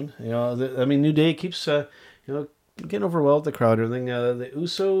about this one. New Day keeps getting over well with the crowd and everything. The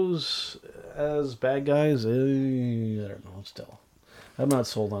Usos as bad guys, I don't know. Still, I'm not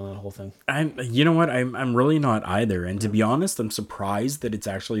sold on that whole thing. I'm really not either. And to be honest, I'm surprised that it's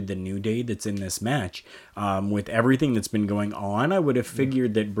actually the New Day that's in this match. With everything that's been going on, I would have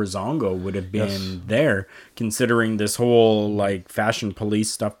figured that Breezango would have been there, considering this whole like fashion police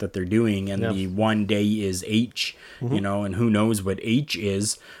stuff that they're doing, and the one day is H, and who knows what H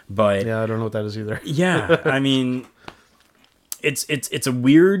is. But I don't know what that is either. Yeah, I mean, it's a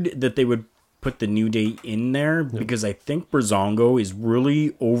weird that they would put the New Day in there because I think Breezango is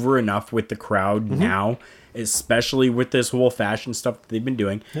really over enough with the crowd now, especially with this whole fashion stuff that they've been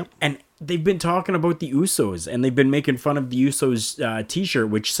doing. And they've been talking about the Usos, and they've been making fun of the Usos t-shirt,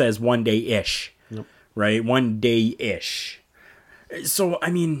 which says one day-ish, right? One day-ish. So,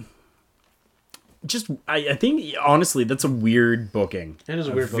 I mean, I think honestly that's a weird booking. It is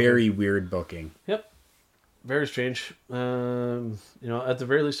a weird very weird booking. Yep. Very strange. At the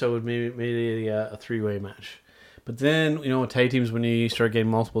very least, I would maybe a three-way match. But then, with tag teams, when you start getting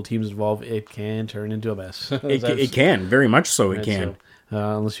multiple teams involved, it can turn into a mess. It can, very much so. Right, it can,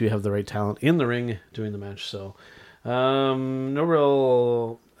 unless you have the right talent in the ring doing the match. So, no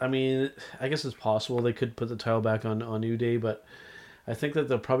real. I mean, I guess it's possible they could put the title back on New Day, but I think that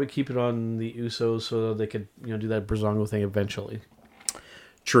they'll probably keep it on the Usos so that they could, do that Breezango thing eventually.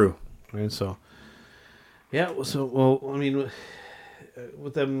 True. Right. So, yeah. So, I mean,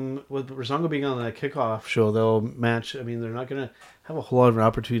 with Breezango being on that kickoff show, they'll match. I mean, they're not going to have a whole lot of an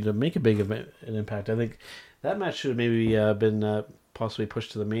opportunity to make a big an impact. I think that match should have maybe been possibly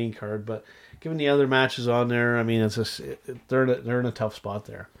pushed to the main card, but given the other matches on there, I mean, it's just they're in a tough spot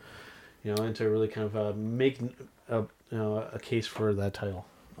there, and to really kind of make a case for that title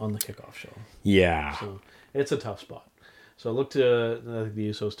on the kickoff show. Yeah. So it's a tough spot. So look to the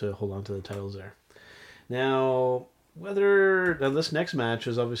Usos to hold on to the titles there. Now this next match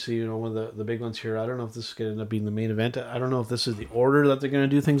is obviously one of the big ones here. I don't know if this is going to end up being the main event. I don't know if this is the order that they're going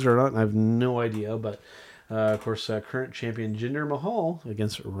to do things or not. I have no idea. But of course, current champion Jinder Mahal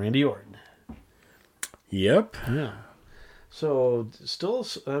against Randy Orton. Yep. Yeah. So still,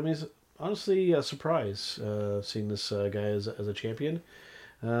 I mean, honestly, a surprise seeing this guy as a champion.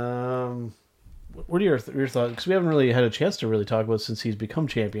 What are your thoughts? Because we haven't really had a chance to really talk about it since he's become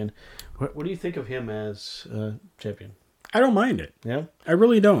champion. What do you think of him as champion? I don't mind it. Yeah? I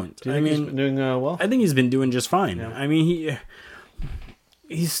really don't. Do you think he's been doing well? I think he's been doing just fine. Yeah. I mean,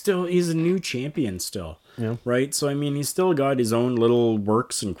 he's a new champion still. Yeah. Right? So I mean, he's still got his own little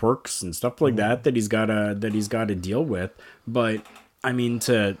works and quirks and stuff like that he's got to deal with. But I mean,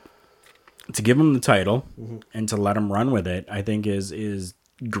 to give him the title and to let him run with it, I think is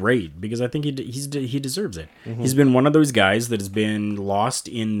great, because I think he deserves it. He's been one of those guys that has been lost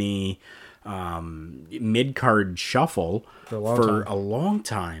in the mid-card shuffle for a long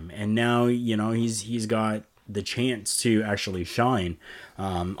time, and now he's got the chance to actually shine.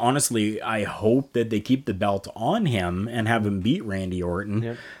 Honestly, I hope that they keep the belt on him and have him beat Randy Orton.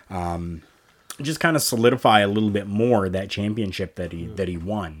 Yep. Just kind of solidify a little bit more that championship that he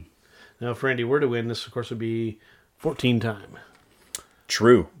won. Now, if Randy were to win, this of course would be 14-time.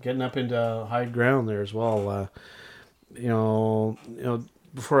 True. Getting up into high ground there as well.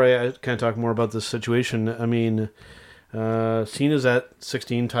 Before I kind of talk more about this situation, I mean, Cena's at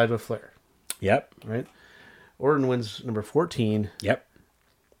 16 tied with Flair. Yep. Right? Orton wins number 14. Yep.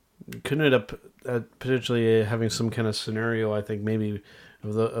 Couldn't end up potentially having some kind of scenario, I think, maybe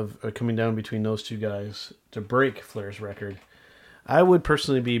of coming down between those two guys to break Flair's record. I would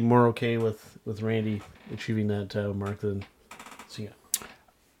personally be more okay with Randy achieving that mark than Cena.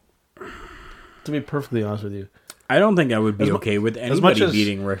 To be perfectly honest with you, I don't think I would be okay with anybody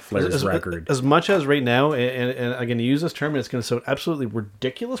beating Ric Flair's record. As much as right now, and I'm going to use this term, and it's going to sound absolutely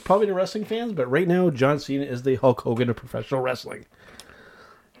ridiculous probably to wrestling fans, but right now, John Cena is the Hulk Hogan of professional wrestling.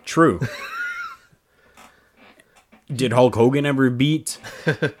 True. Did Hulk Hogan ever beat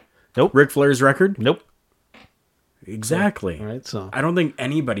Nope. Ric Flair's record? Nope. Exactly. All right, so I don't think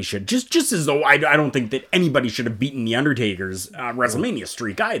anybody should. Just as though I don't think that anybody should have beaten The Undertaker's WrestleMania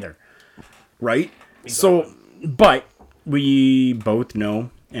streak either. Right? So, but we both know,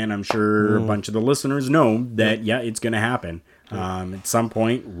 and I'm sure a bunch of the listeners know, that, it's going to happen. At some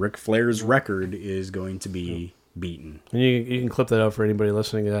point, Ric Flair's record is going to be beaten. And you can clip that out for anybody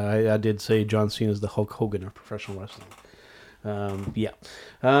listening. I did say John Cena is the Hulk Hogan of professional wrestling.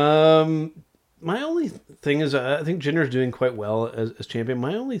 My only thing is, I think Jinder's doing quite well as champion.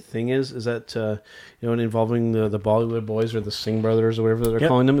 My only thing is that involving the Bollywood boys or the Singh brothers or whatever they're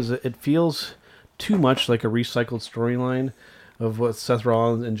calling them, is that it feels too much like a recycled storyline of what Seth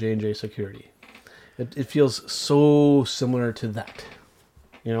Rollins and J&J Security. It feels so similar to that,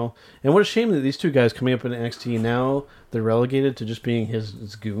 And what a shame that these two guys coming up in NXT now, they're relegated to just being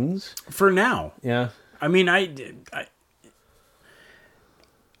his goons for now. Yeah, I mean, I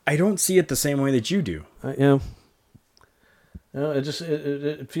don't see it the same way that you do. It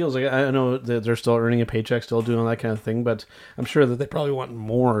feels like, I know that they're still earning a paycheck, still doing all that kind of thing, but I'm sure that they probably want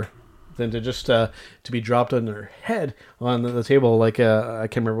more than to just to be dropped on their head on the table. Like I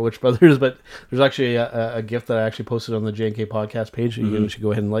can't remember which brothers, but there's actually a GIF that I actually posted on the J&K podcast page. You should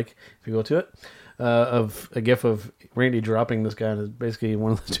go ahead and like if you go to it. Of a GIF of Randy dropping this guy, and it's basically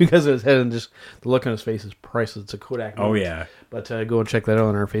one of the two guys on his head, and just the look on his face is priceless. It's a Kodak moment. Oh yeah, but go and check that out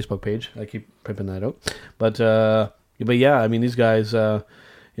on our Facebook page. I keep pimping that out, but yeah, I mean these guys. I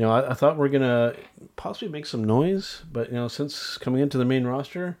thought we're gonna possibly make some noise, but since coming into the main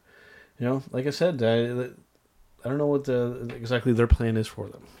roster, You know, like I said, I don't know what exactly their plan is for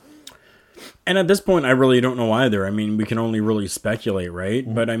them. And at this point, I really don't know either. I mean, we can only really speculate, right?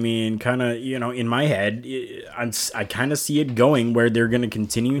 Mm-hmm. But I mean, kind of, you know, in my head, I kind of see it going where they're going to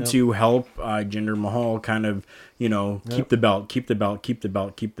continue to help Jinder Mahal kind of, you know, keep the belt, keep the belt, keep the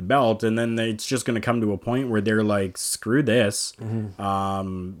belt, keep the belt. And then it's just going to come to a point where they're like, screw this.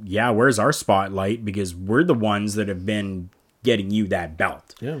 Mm-hmm. Where's our spotlight? Because we're the ones that have been getting you that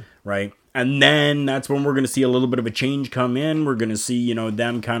belt. Yeah. Right? And then that's when we're going to see a little bit of a change come in. We're going to see, you know,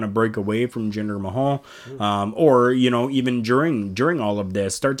 them kind of break away from Jinder Mahal. Or, you know, even during all of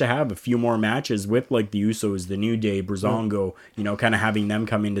this, start to have a few more matches with, like, the Usos, the New Day, Breezango, you know, kind of having them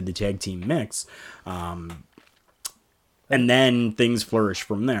come into the tag team mix. And then things flourish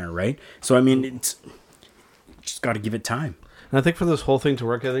from there, right? So, I mean, it's just got to give it time. And I think for this whole thing to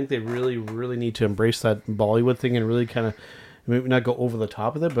work, I think they really, really need to embrace that Bollywood thing and really kind of maybe not go over the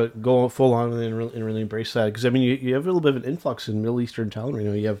top of it, but go full on and really embrace that. Because, I mean, you have a little bit of an influx in Middle Eastern talent right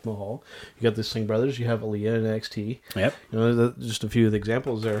now. You have Mahal, you got the Singh brothers, you have Aaliyah in NXT. Yep. You know, just a few of the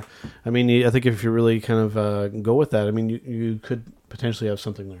examples there. I mean, I think if you really kind of go with that, I mean, you could potentially have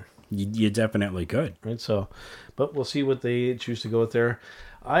something there. You definitely could. Right, so, but we'll see what they choose to go with there.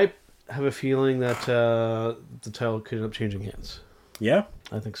 I have a feeling that the title could end up changing hands. Yeah?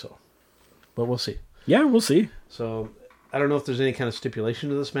 I think so. But we'll see. Yeah, we'll see. So, I don't know if there's any kind of stipulation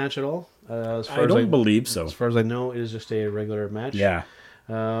to this match at all. I don't believe so. As far as I know, it is just a regular match. Yeah.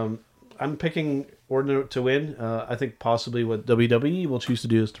 I'm picking Orton to win. I think possibly what WWE will choose to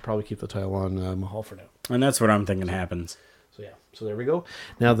do is to probably keep the title on Mahal for now. And that's what I'm thinking happens. So, yeah. So, there we go.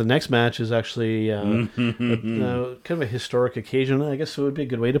 Now, the next match is actually kind of a historic occasion. I guess it would be a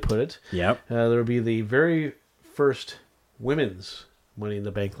good way to put it. Yep. There will be the very first women's Money in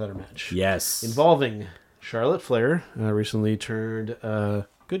the Bank ladder match. Yes. Involving Charlotte Flair, recently turned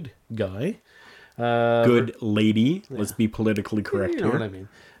good guy. Good lady. Yeah. Let's be politically correct here. You know what I mean.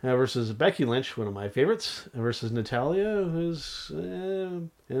 Versus Becky Lynch, one of my favorites. Versus Natalya, who's... and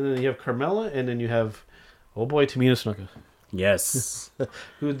then you have Carmella, and then you have, oh boy, Tamina Snuka. Yes.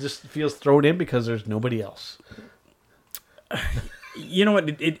 Who just feels thrown in because there's nobody else. You know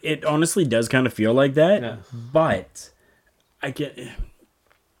what? It honestly does kind of feel like that. Yeah. But I get...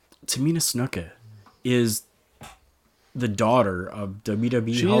 Tamina Snuka is the daughter of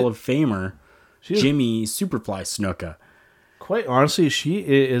WWE Hall of Famer Jimmy Superfly Snuka. Quite honestly, she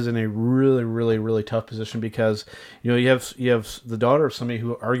is in a really, really, really tough position because you know you have the daughter of somebody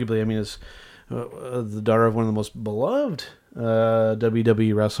who arguably, I mean, is the daughter of one of the most beloved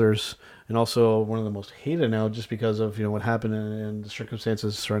WWE wrestlers and also one of the most hated now, just because of what happened and the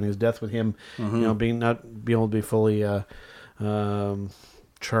circumstances surrounding his death with him, not being able to be fully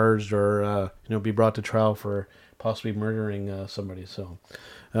charged or be brought to trial for possibly murdering somebody. So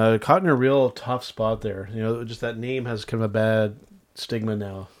caught in a real tough spot there. Just that name has kind of a bad stigma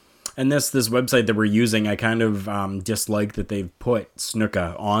now. And this website that we're using, I kind of dislike that they've put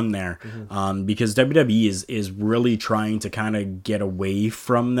Snuka on there, because WWE is really trying to kind of get away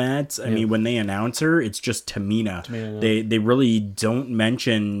from that. I mean, when they announce her, it's just Tamina. They really don't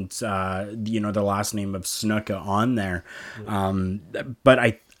mention the last name of Snuka on there. But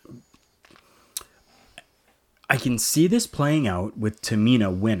I can see this playing out with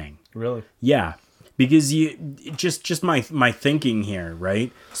Tamina winning. Really? Yeah. Because just my thinking here,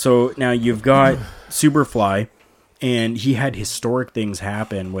 right? So now you've got Superfly, and he had historic things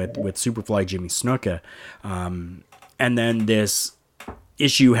happen with Superfly Jimmy Snuka, and then this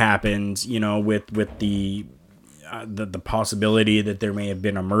issue happened, with the possibility that there may have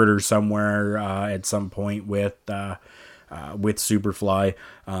been a murder somewhere at some point with Superfly,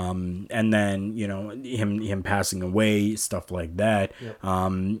 and then him passing away, stuff like that.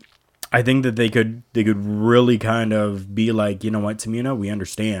 Yep. I think that they could really kind of be like, you know what, Tamina, we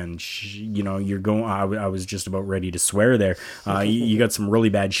understand. You're going. I was just about ready to swear there. You got some really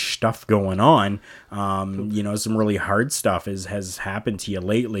bad stuff going on. Some really hard stuff has happened to you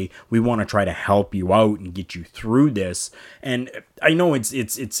lately. We want to try to help you out and get you through this. And I know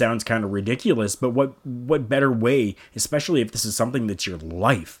it sounds kind of ridiculous, but what better way, especially if this is something that's your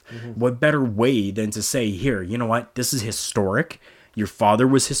life, what better way than to say, here, you know what, this is historic. Your father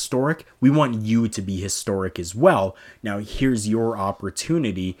was historic. We want you to be historic as well. Now, here's your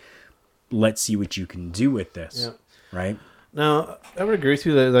opportunity. Let's see what you can do with this. Yeah. Right? Now, I would agree with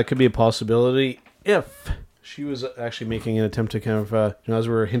you that could be a possibility if she was actually making an attempt to kind of, as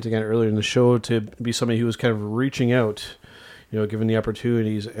we were hinting at earlier in the show, to be somebody who was kind of reaching out, given the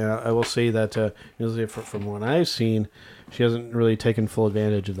opportunities. And I will say that, from what I've seen, she hasn't really taken full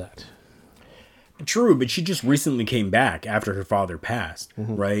advantage of that. True, but she just recently came back after her father passed,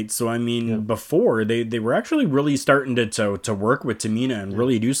 right? So, I mean, before, they were actually really starting to work with Tamina and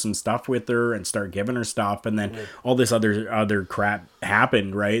really do some stuff with her and start giving her stuff, and then all this other crap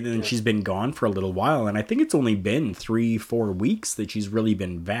happened, right? And then she's been gone for a little while, and I think it's only been 3-4 weeks that she's really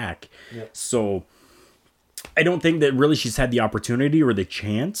been back. So, I don't think that really she's had the opportunity or the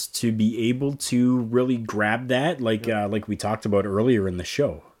chance to be able to really grab that, like we talked about earlier in the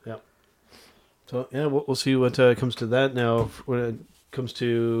show. So, yeah, we'll see what comes to that now. When it comes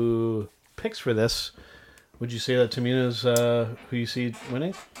to picks for this, would you say that Tamina's who you see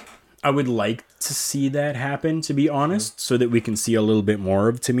winning? I would like to see that happen, to be honest, so that we can see a little bit more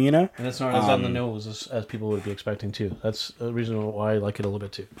of Tamina. And it's not as on the nose as people would be expecting, too. That's the reason why I like it a little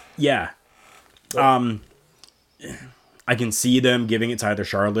bit, too. Yeah. I can see them giving it to either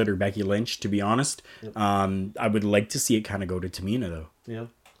Charlotte or Becky Lynch, to be honest. I would like to see it kind of go to Tamina, though. Yeah.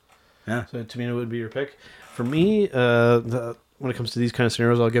 So Tamina would be your pick. For me, when it comes to these kind of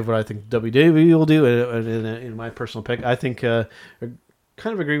scenarios, I'll give what I think WWE will do in my personal pick. I think, kind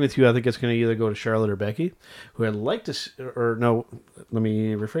of agreeing with you, I think it's going to either go to Charlotte or Becky, who I'd like to, or no, let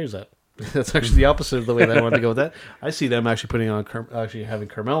me rephrase that. That's actually the opposite of the way that I wanted to go with that. I see them actually putting on, actually having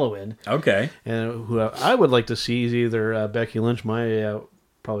Carmella win. Okay. And who I would like to see is either Becky Lynch, my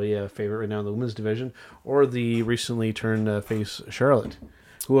probably favorite right now in the women's division, or the recently turned face Charlotte,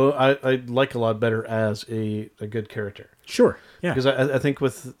 who I like a lot better as a good character. Sure, yeah. Because I think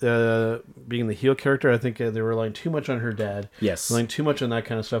with being the heel character, I think they were relying too much on her dad. Yes. Relying too much on that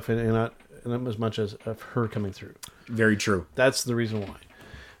kind of stuff, and not as much as of her coming through. Very true. That's the reason why.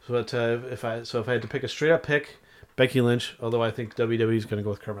 So, if I had to pick a straight up pick, Becky Lynch, although I think WWE is going to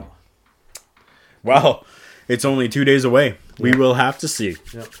go with Carmella. Well, it's only 2 days away. We will have to see.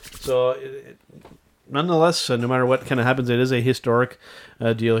 Yeah. So, nonetheless, no matter what kind of happens, it is a historic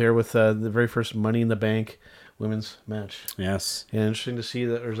deal here with the very first Money in the Bank women's match. Yes. And interesting to see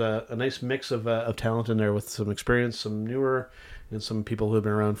that there's a nice mix of talent in there with some experience, some newer, and some people who have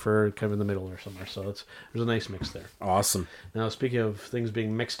been around for kind of in the middle or somewhere. So there's a nice mix there. Awesome. Now, speaking of things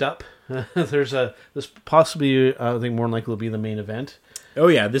being mixed up, this possibly, I think, more than likely will be the main event. Oh,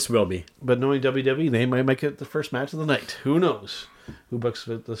 yeah, this will be. But knowing WWE, they might make it the first match of the night. Who knows who books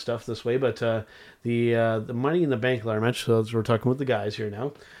the stuff this way? But the Money in the Bank ladder match, so we're talking with the guys here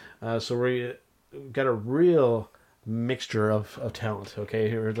now. So we got a real mixture of talent, okay,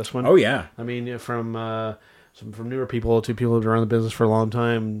 here, this one. Oh, yeah. I mean, from newer people to people who've been around the business for a long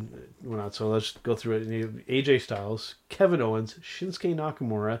time. Whatnot. So let's go through it. You have AJ Styles, Kevin Owens, Shinsuke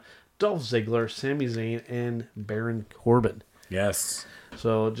Nakamura, Dolph Ziggler, Sami Zayn, and Baron Corbin. Yes.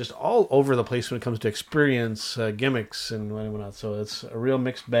 So just all over the place when it comes to experience, gimmicks, and whatnot. So it's a real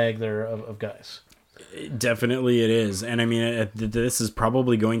mixed bag there of guys. Definitely it is. And I mean, this is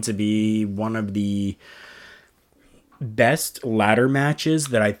probably going to be one of the best ladder matches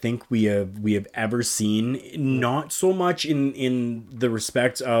that I think we have ever seen. Not so much in the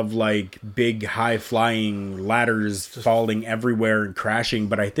respect of like big high flying ladders falling everywhere and crashing,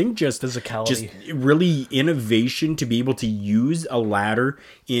 but I think just physicality, just really innovation to be able to use a ladder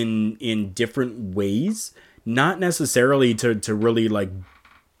in different ways, not necessarily to really like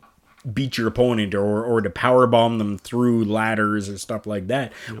beat your opponent or to power bomb them through ladders or stuff like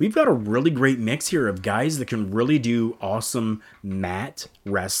that. We've got a really great mix here of guys that can really do awesome mat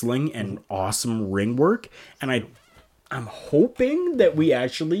wrestling and awesome ring work. And I'm hoping that we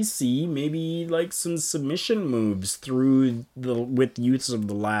actually see maybe like some submission moves with use of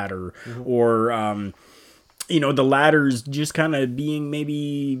the ladder, or the ladders just kind of being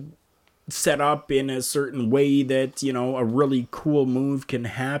maybe set up in a certain way that, a really cool move can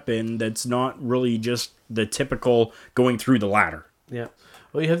happen that's not really just the typical going through the ladder. Yeah.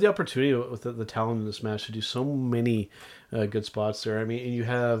 Well, you have the opportunity with the talent in this match to do so many good spots there. I mean, and you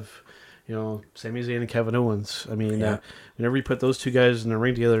have, Sami Zayn and Kevin Owens. I mean, whenever you put those two guys in the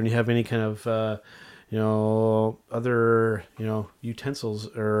ring together and you have any kind of, other, utensils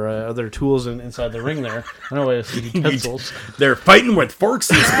or other tools inside the ring there. I don't know why I say utensils. They're fighting with forks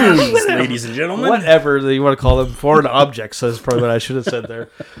and spoons, ladies and gentlemen. Whatever you want to call them, foreign objects. That's probably what I should have said there.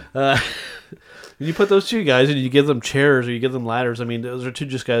 You put those two guys and you give them chairs or you give them ladders. I mean, those are two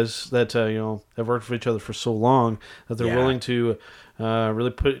just guys that, have worked for each other for so long that they're willing to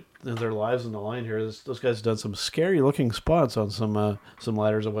really put their lives on the line here. Those guys have done some scary looking spots on some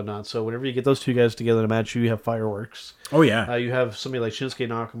ladders and whatnot. So whenever you get those two guys together in a match, you have fireworks. Oh yeah. You have somebody like Shinsuke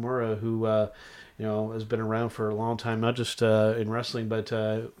Nakamura who has been around for a long time, not just in wrestling, but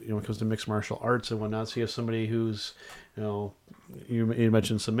when it comes to mixed martial arts and whatnot. So you have somebody who's you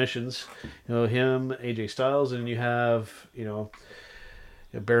mentioned submissions, him, AJ Styles, and you have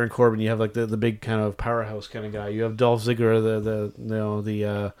Baron Corbin, you have like the big kind of powerhouse kind of guy. You have Dolph Ziggler,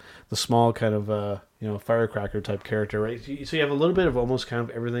 the small kind of firecracker type character, right? So you have a little bit of almost kind of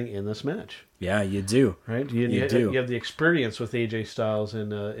everything in this match. Yeah, you do. Right? You do. You have the experience with AJ Styles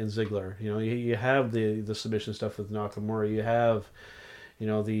and Ziggler. You have the submission stuff with Nakamura. You have,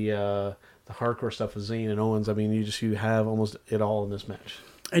 the hardcore stuff with Zayn and Owens. I mean, you have almost it all in this match.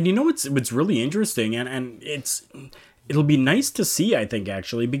 And what's really interesting, and it'll be nice to see, I think,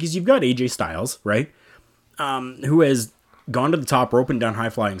 actually, because you've got AJ Styles, right? Who has gone to the top rope and done high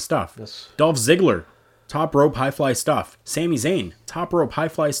flying stuff. Yes. Dolph Ziggler, top rope, high fly stuff. Sami Zayn, top rope, high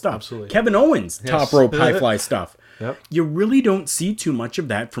fly stuff. Absolutely. Kevin Owens, top rope, high fly stuff. Yep. You really don't see too much of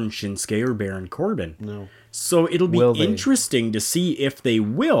that from Shinsuke or Baron Corbin. No. So it'll be interesting to see if they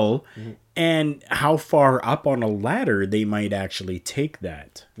will, and how far up on a ladder they might actually take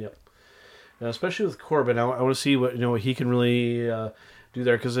that. Yep. Especially with Corbin, I want to see what he can really do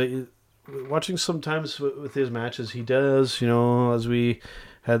there, because watching sometimes with his matches, he does, as we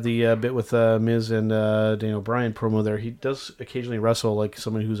had the bit with Miz and Daniel Bryan promo there, he does occasionally wrestle like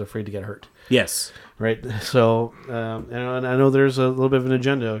someone who's afraid to get hurt. Yes. Right. So, and I know there's a little bit of an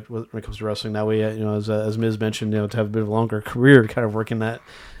agenda when it comes to wrestling that way. As Miz mentioned, to have a bit of a longer career, kind of working that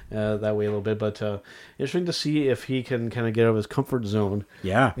way a little bit. But interesting to see if he can kind of get out of his comfort zone.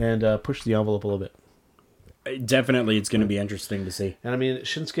 Yeah. And push the envelope a little bit. Definitely, it's going to be interesting to see. And I mean,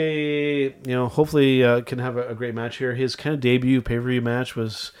 Shinsuke, hopefully can have a great match here. His kind of debut pay-per-view match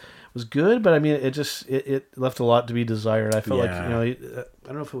was good, but I mean, it left a lot to be desired. I felt like, I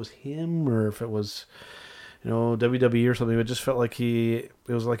don't know if it was him or if it was, WWE or something, but it just felt like it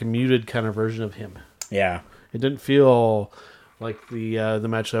was like a muted kind of version of him. Yeah. It didn't feel like the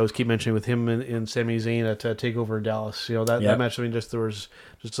match that I was keep mentioning with him and Sami Zayn at TakeOver in Dallas. That match, I mean, there was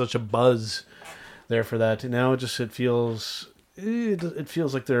just such a buzz there for that. And now it feels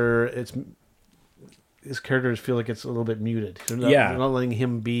like his characters feel like it's a little bit muted. They're not letting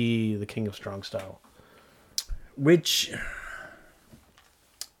him be the king of strong style. Which,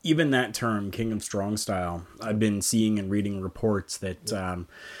 even that term, king of strong style, I've been seeing and reading reports that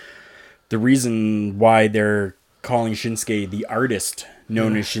the reason why they're calling Shinsuke the artist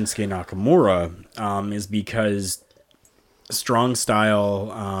known as Shinsuke Nakamura is because strong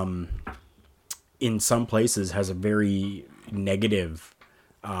style in some places has a very negative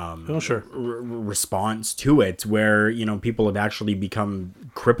response to it, where people have actually become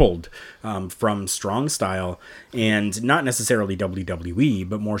crippled from strong style, and not necessarily WWE,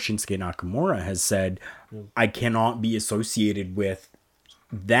 but more Shinsuke Nakamura has said, I cannot be associated with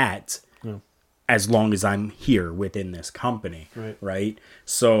that as long as I'm here within this company, right?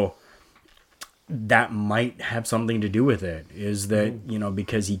 So that might have something to do with it, is that,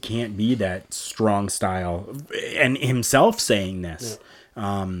 because he can't be that strong style, and himself saying this,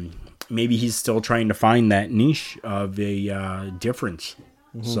 maybe he's still trying to find that niche of a difference.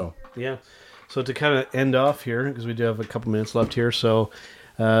 So, yeah. So to kind of end off here, because we do have a couple minutes left here. So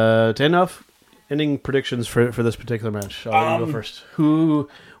to end off, ending predictions for this particular match. I'll let you go first. Who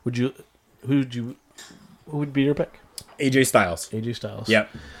would be your pick? AJ Styles. AJ Styles. Yep.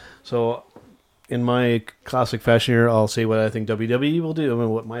 So, in my classic fashion here, I'll say what I think WWE will do. I mean,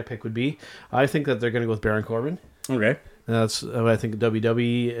 what my pick would be. I think that they're going to go with Baron Corbin. Okay. That's what I think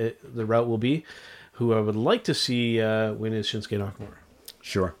WWE, the route will be. Who I would like to see win is Shinsuke Nakamura.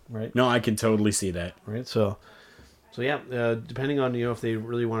 Sure. Right. No, I can totally see that. Right. So yeah, depending on, if they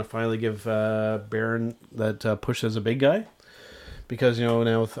really want to finally give Baron that push as a big guy. Because,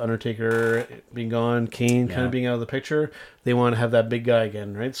 now with Undertaker being gone, Kane kind of being out of the picture, they want to have that big guy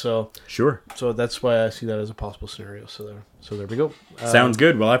again, right? So sure. So that's why I see that as a possible scenario. So there we go. Sounds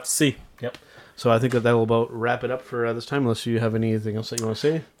good. We'll have to see. Yep. So I think that will about wrap it up for this time, unless you have anything else that you want to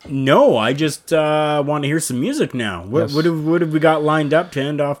say. No, I just want to hear some music now. What have we got lined up to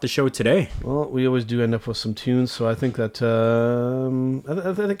end off the show today? Well, we always do end up with some tunes, so I think that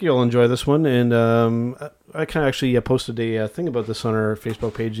I think you'll enjoy this one. And I kind of actually posted a thing about this on our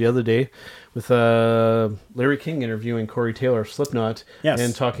Facebook page the other day with Larry King interviewing Corey Taylor of Slipknot,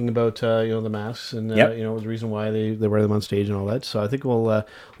 and talking about the masks and the reason why they wear them on stage and all that. So I think we'll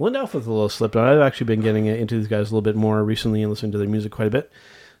end off with a little Slipknot. I've actually been getting into these guys a little bit more recently and listening to their music quite a bit.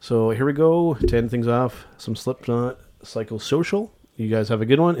 So here we go to end things off. Some Slipknot, Psychosocial. You guys have a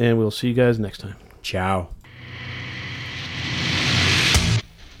good one, and we'll see you guys next time. Ciao.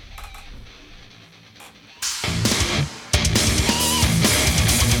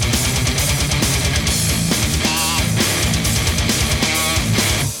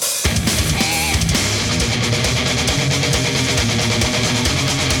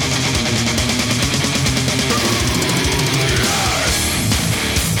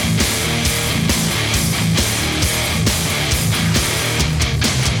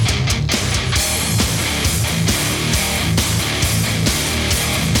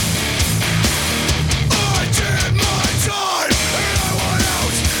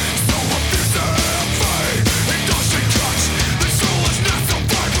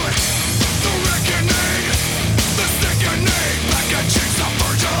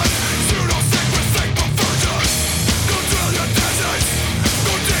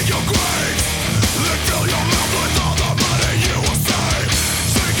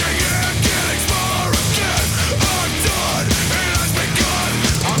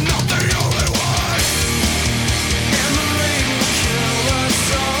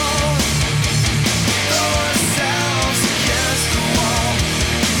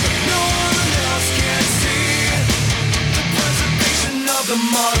 the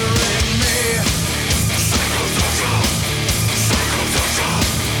moderator.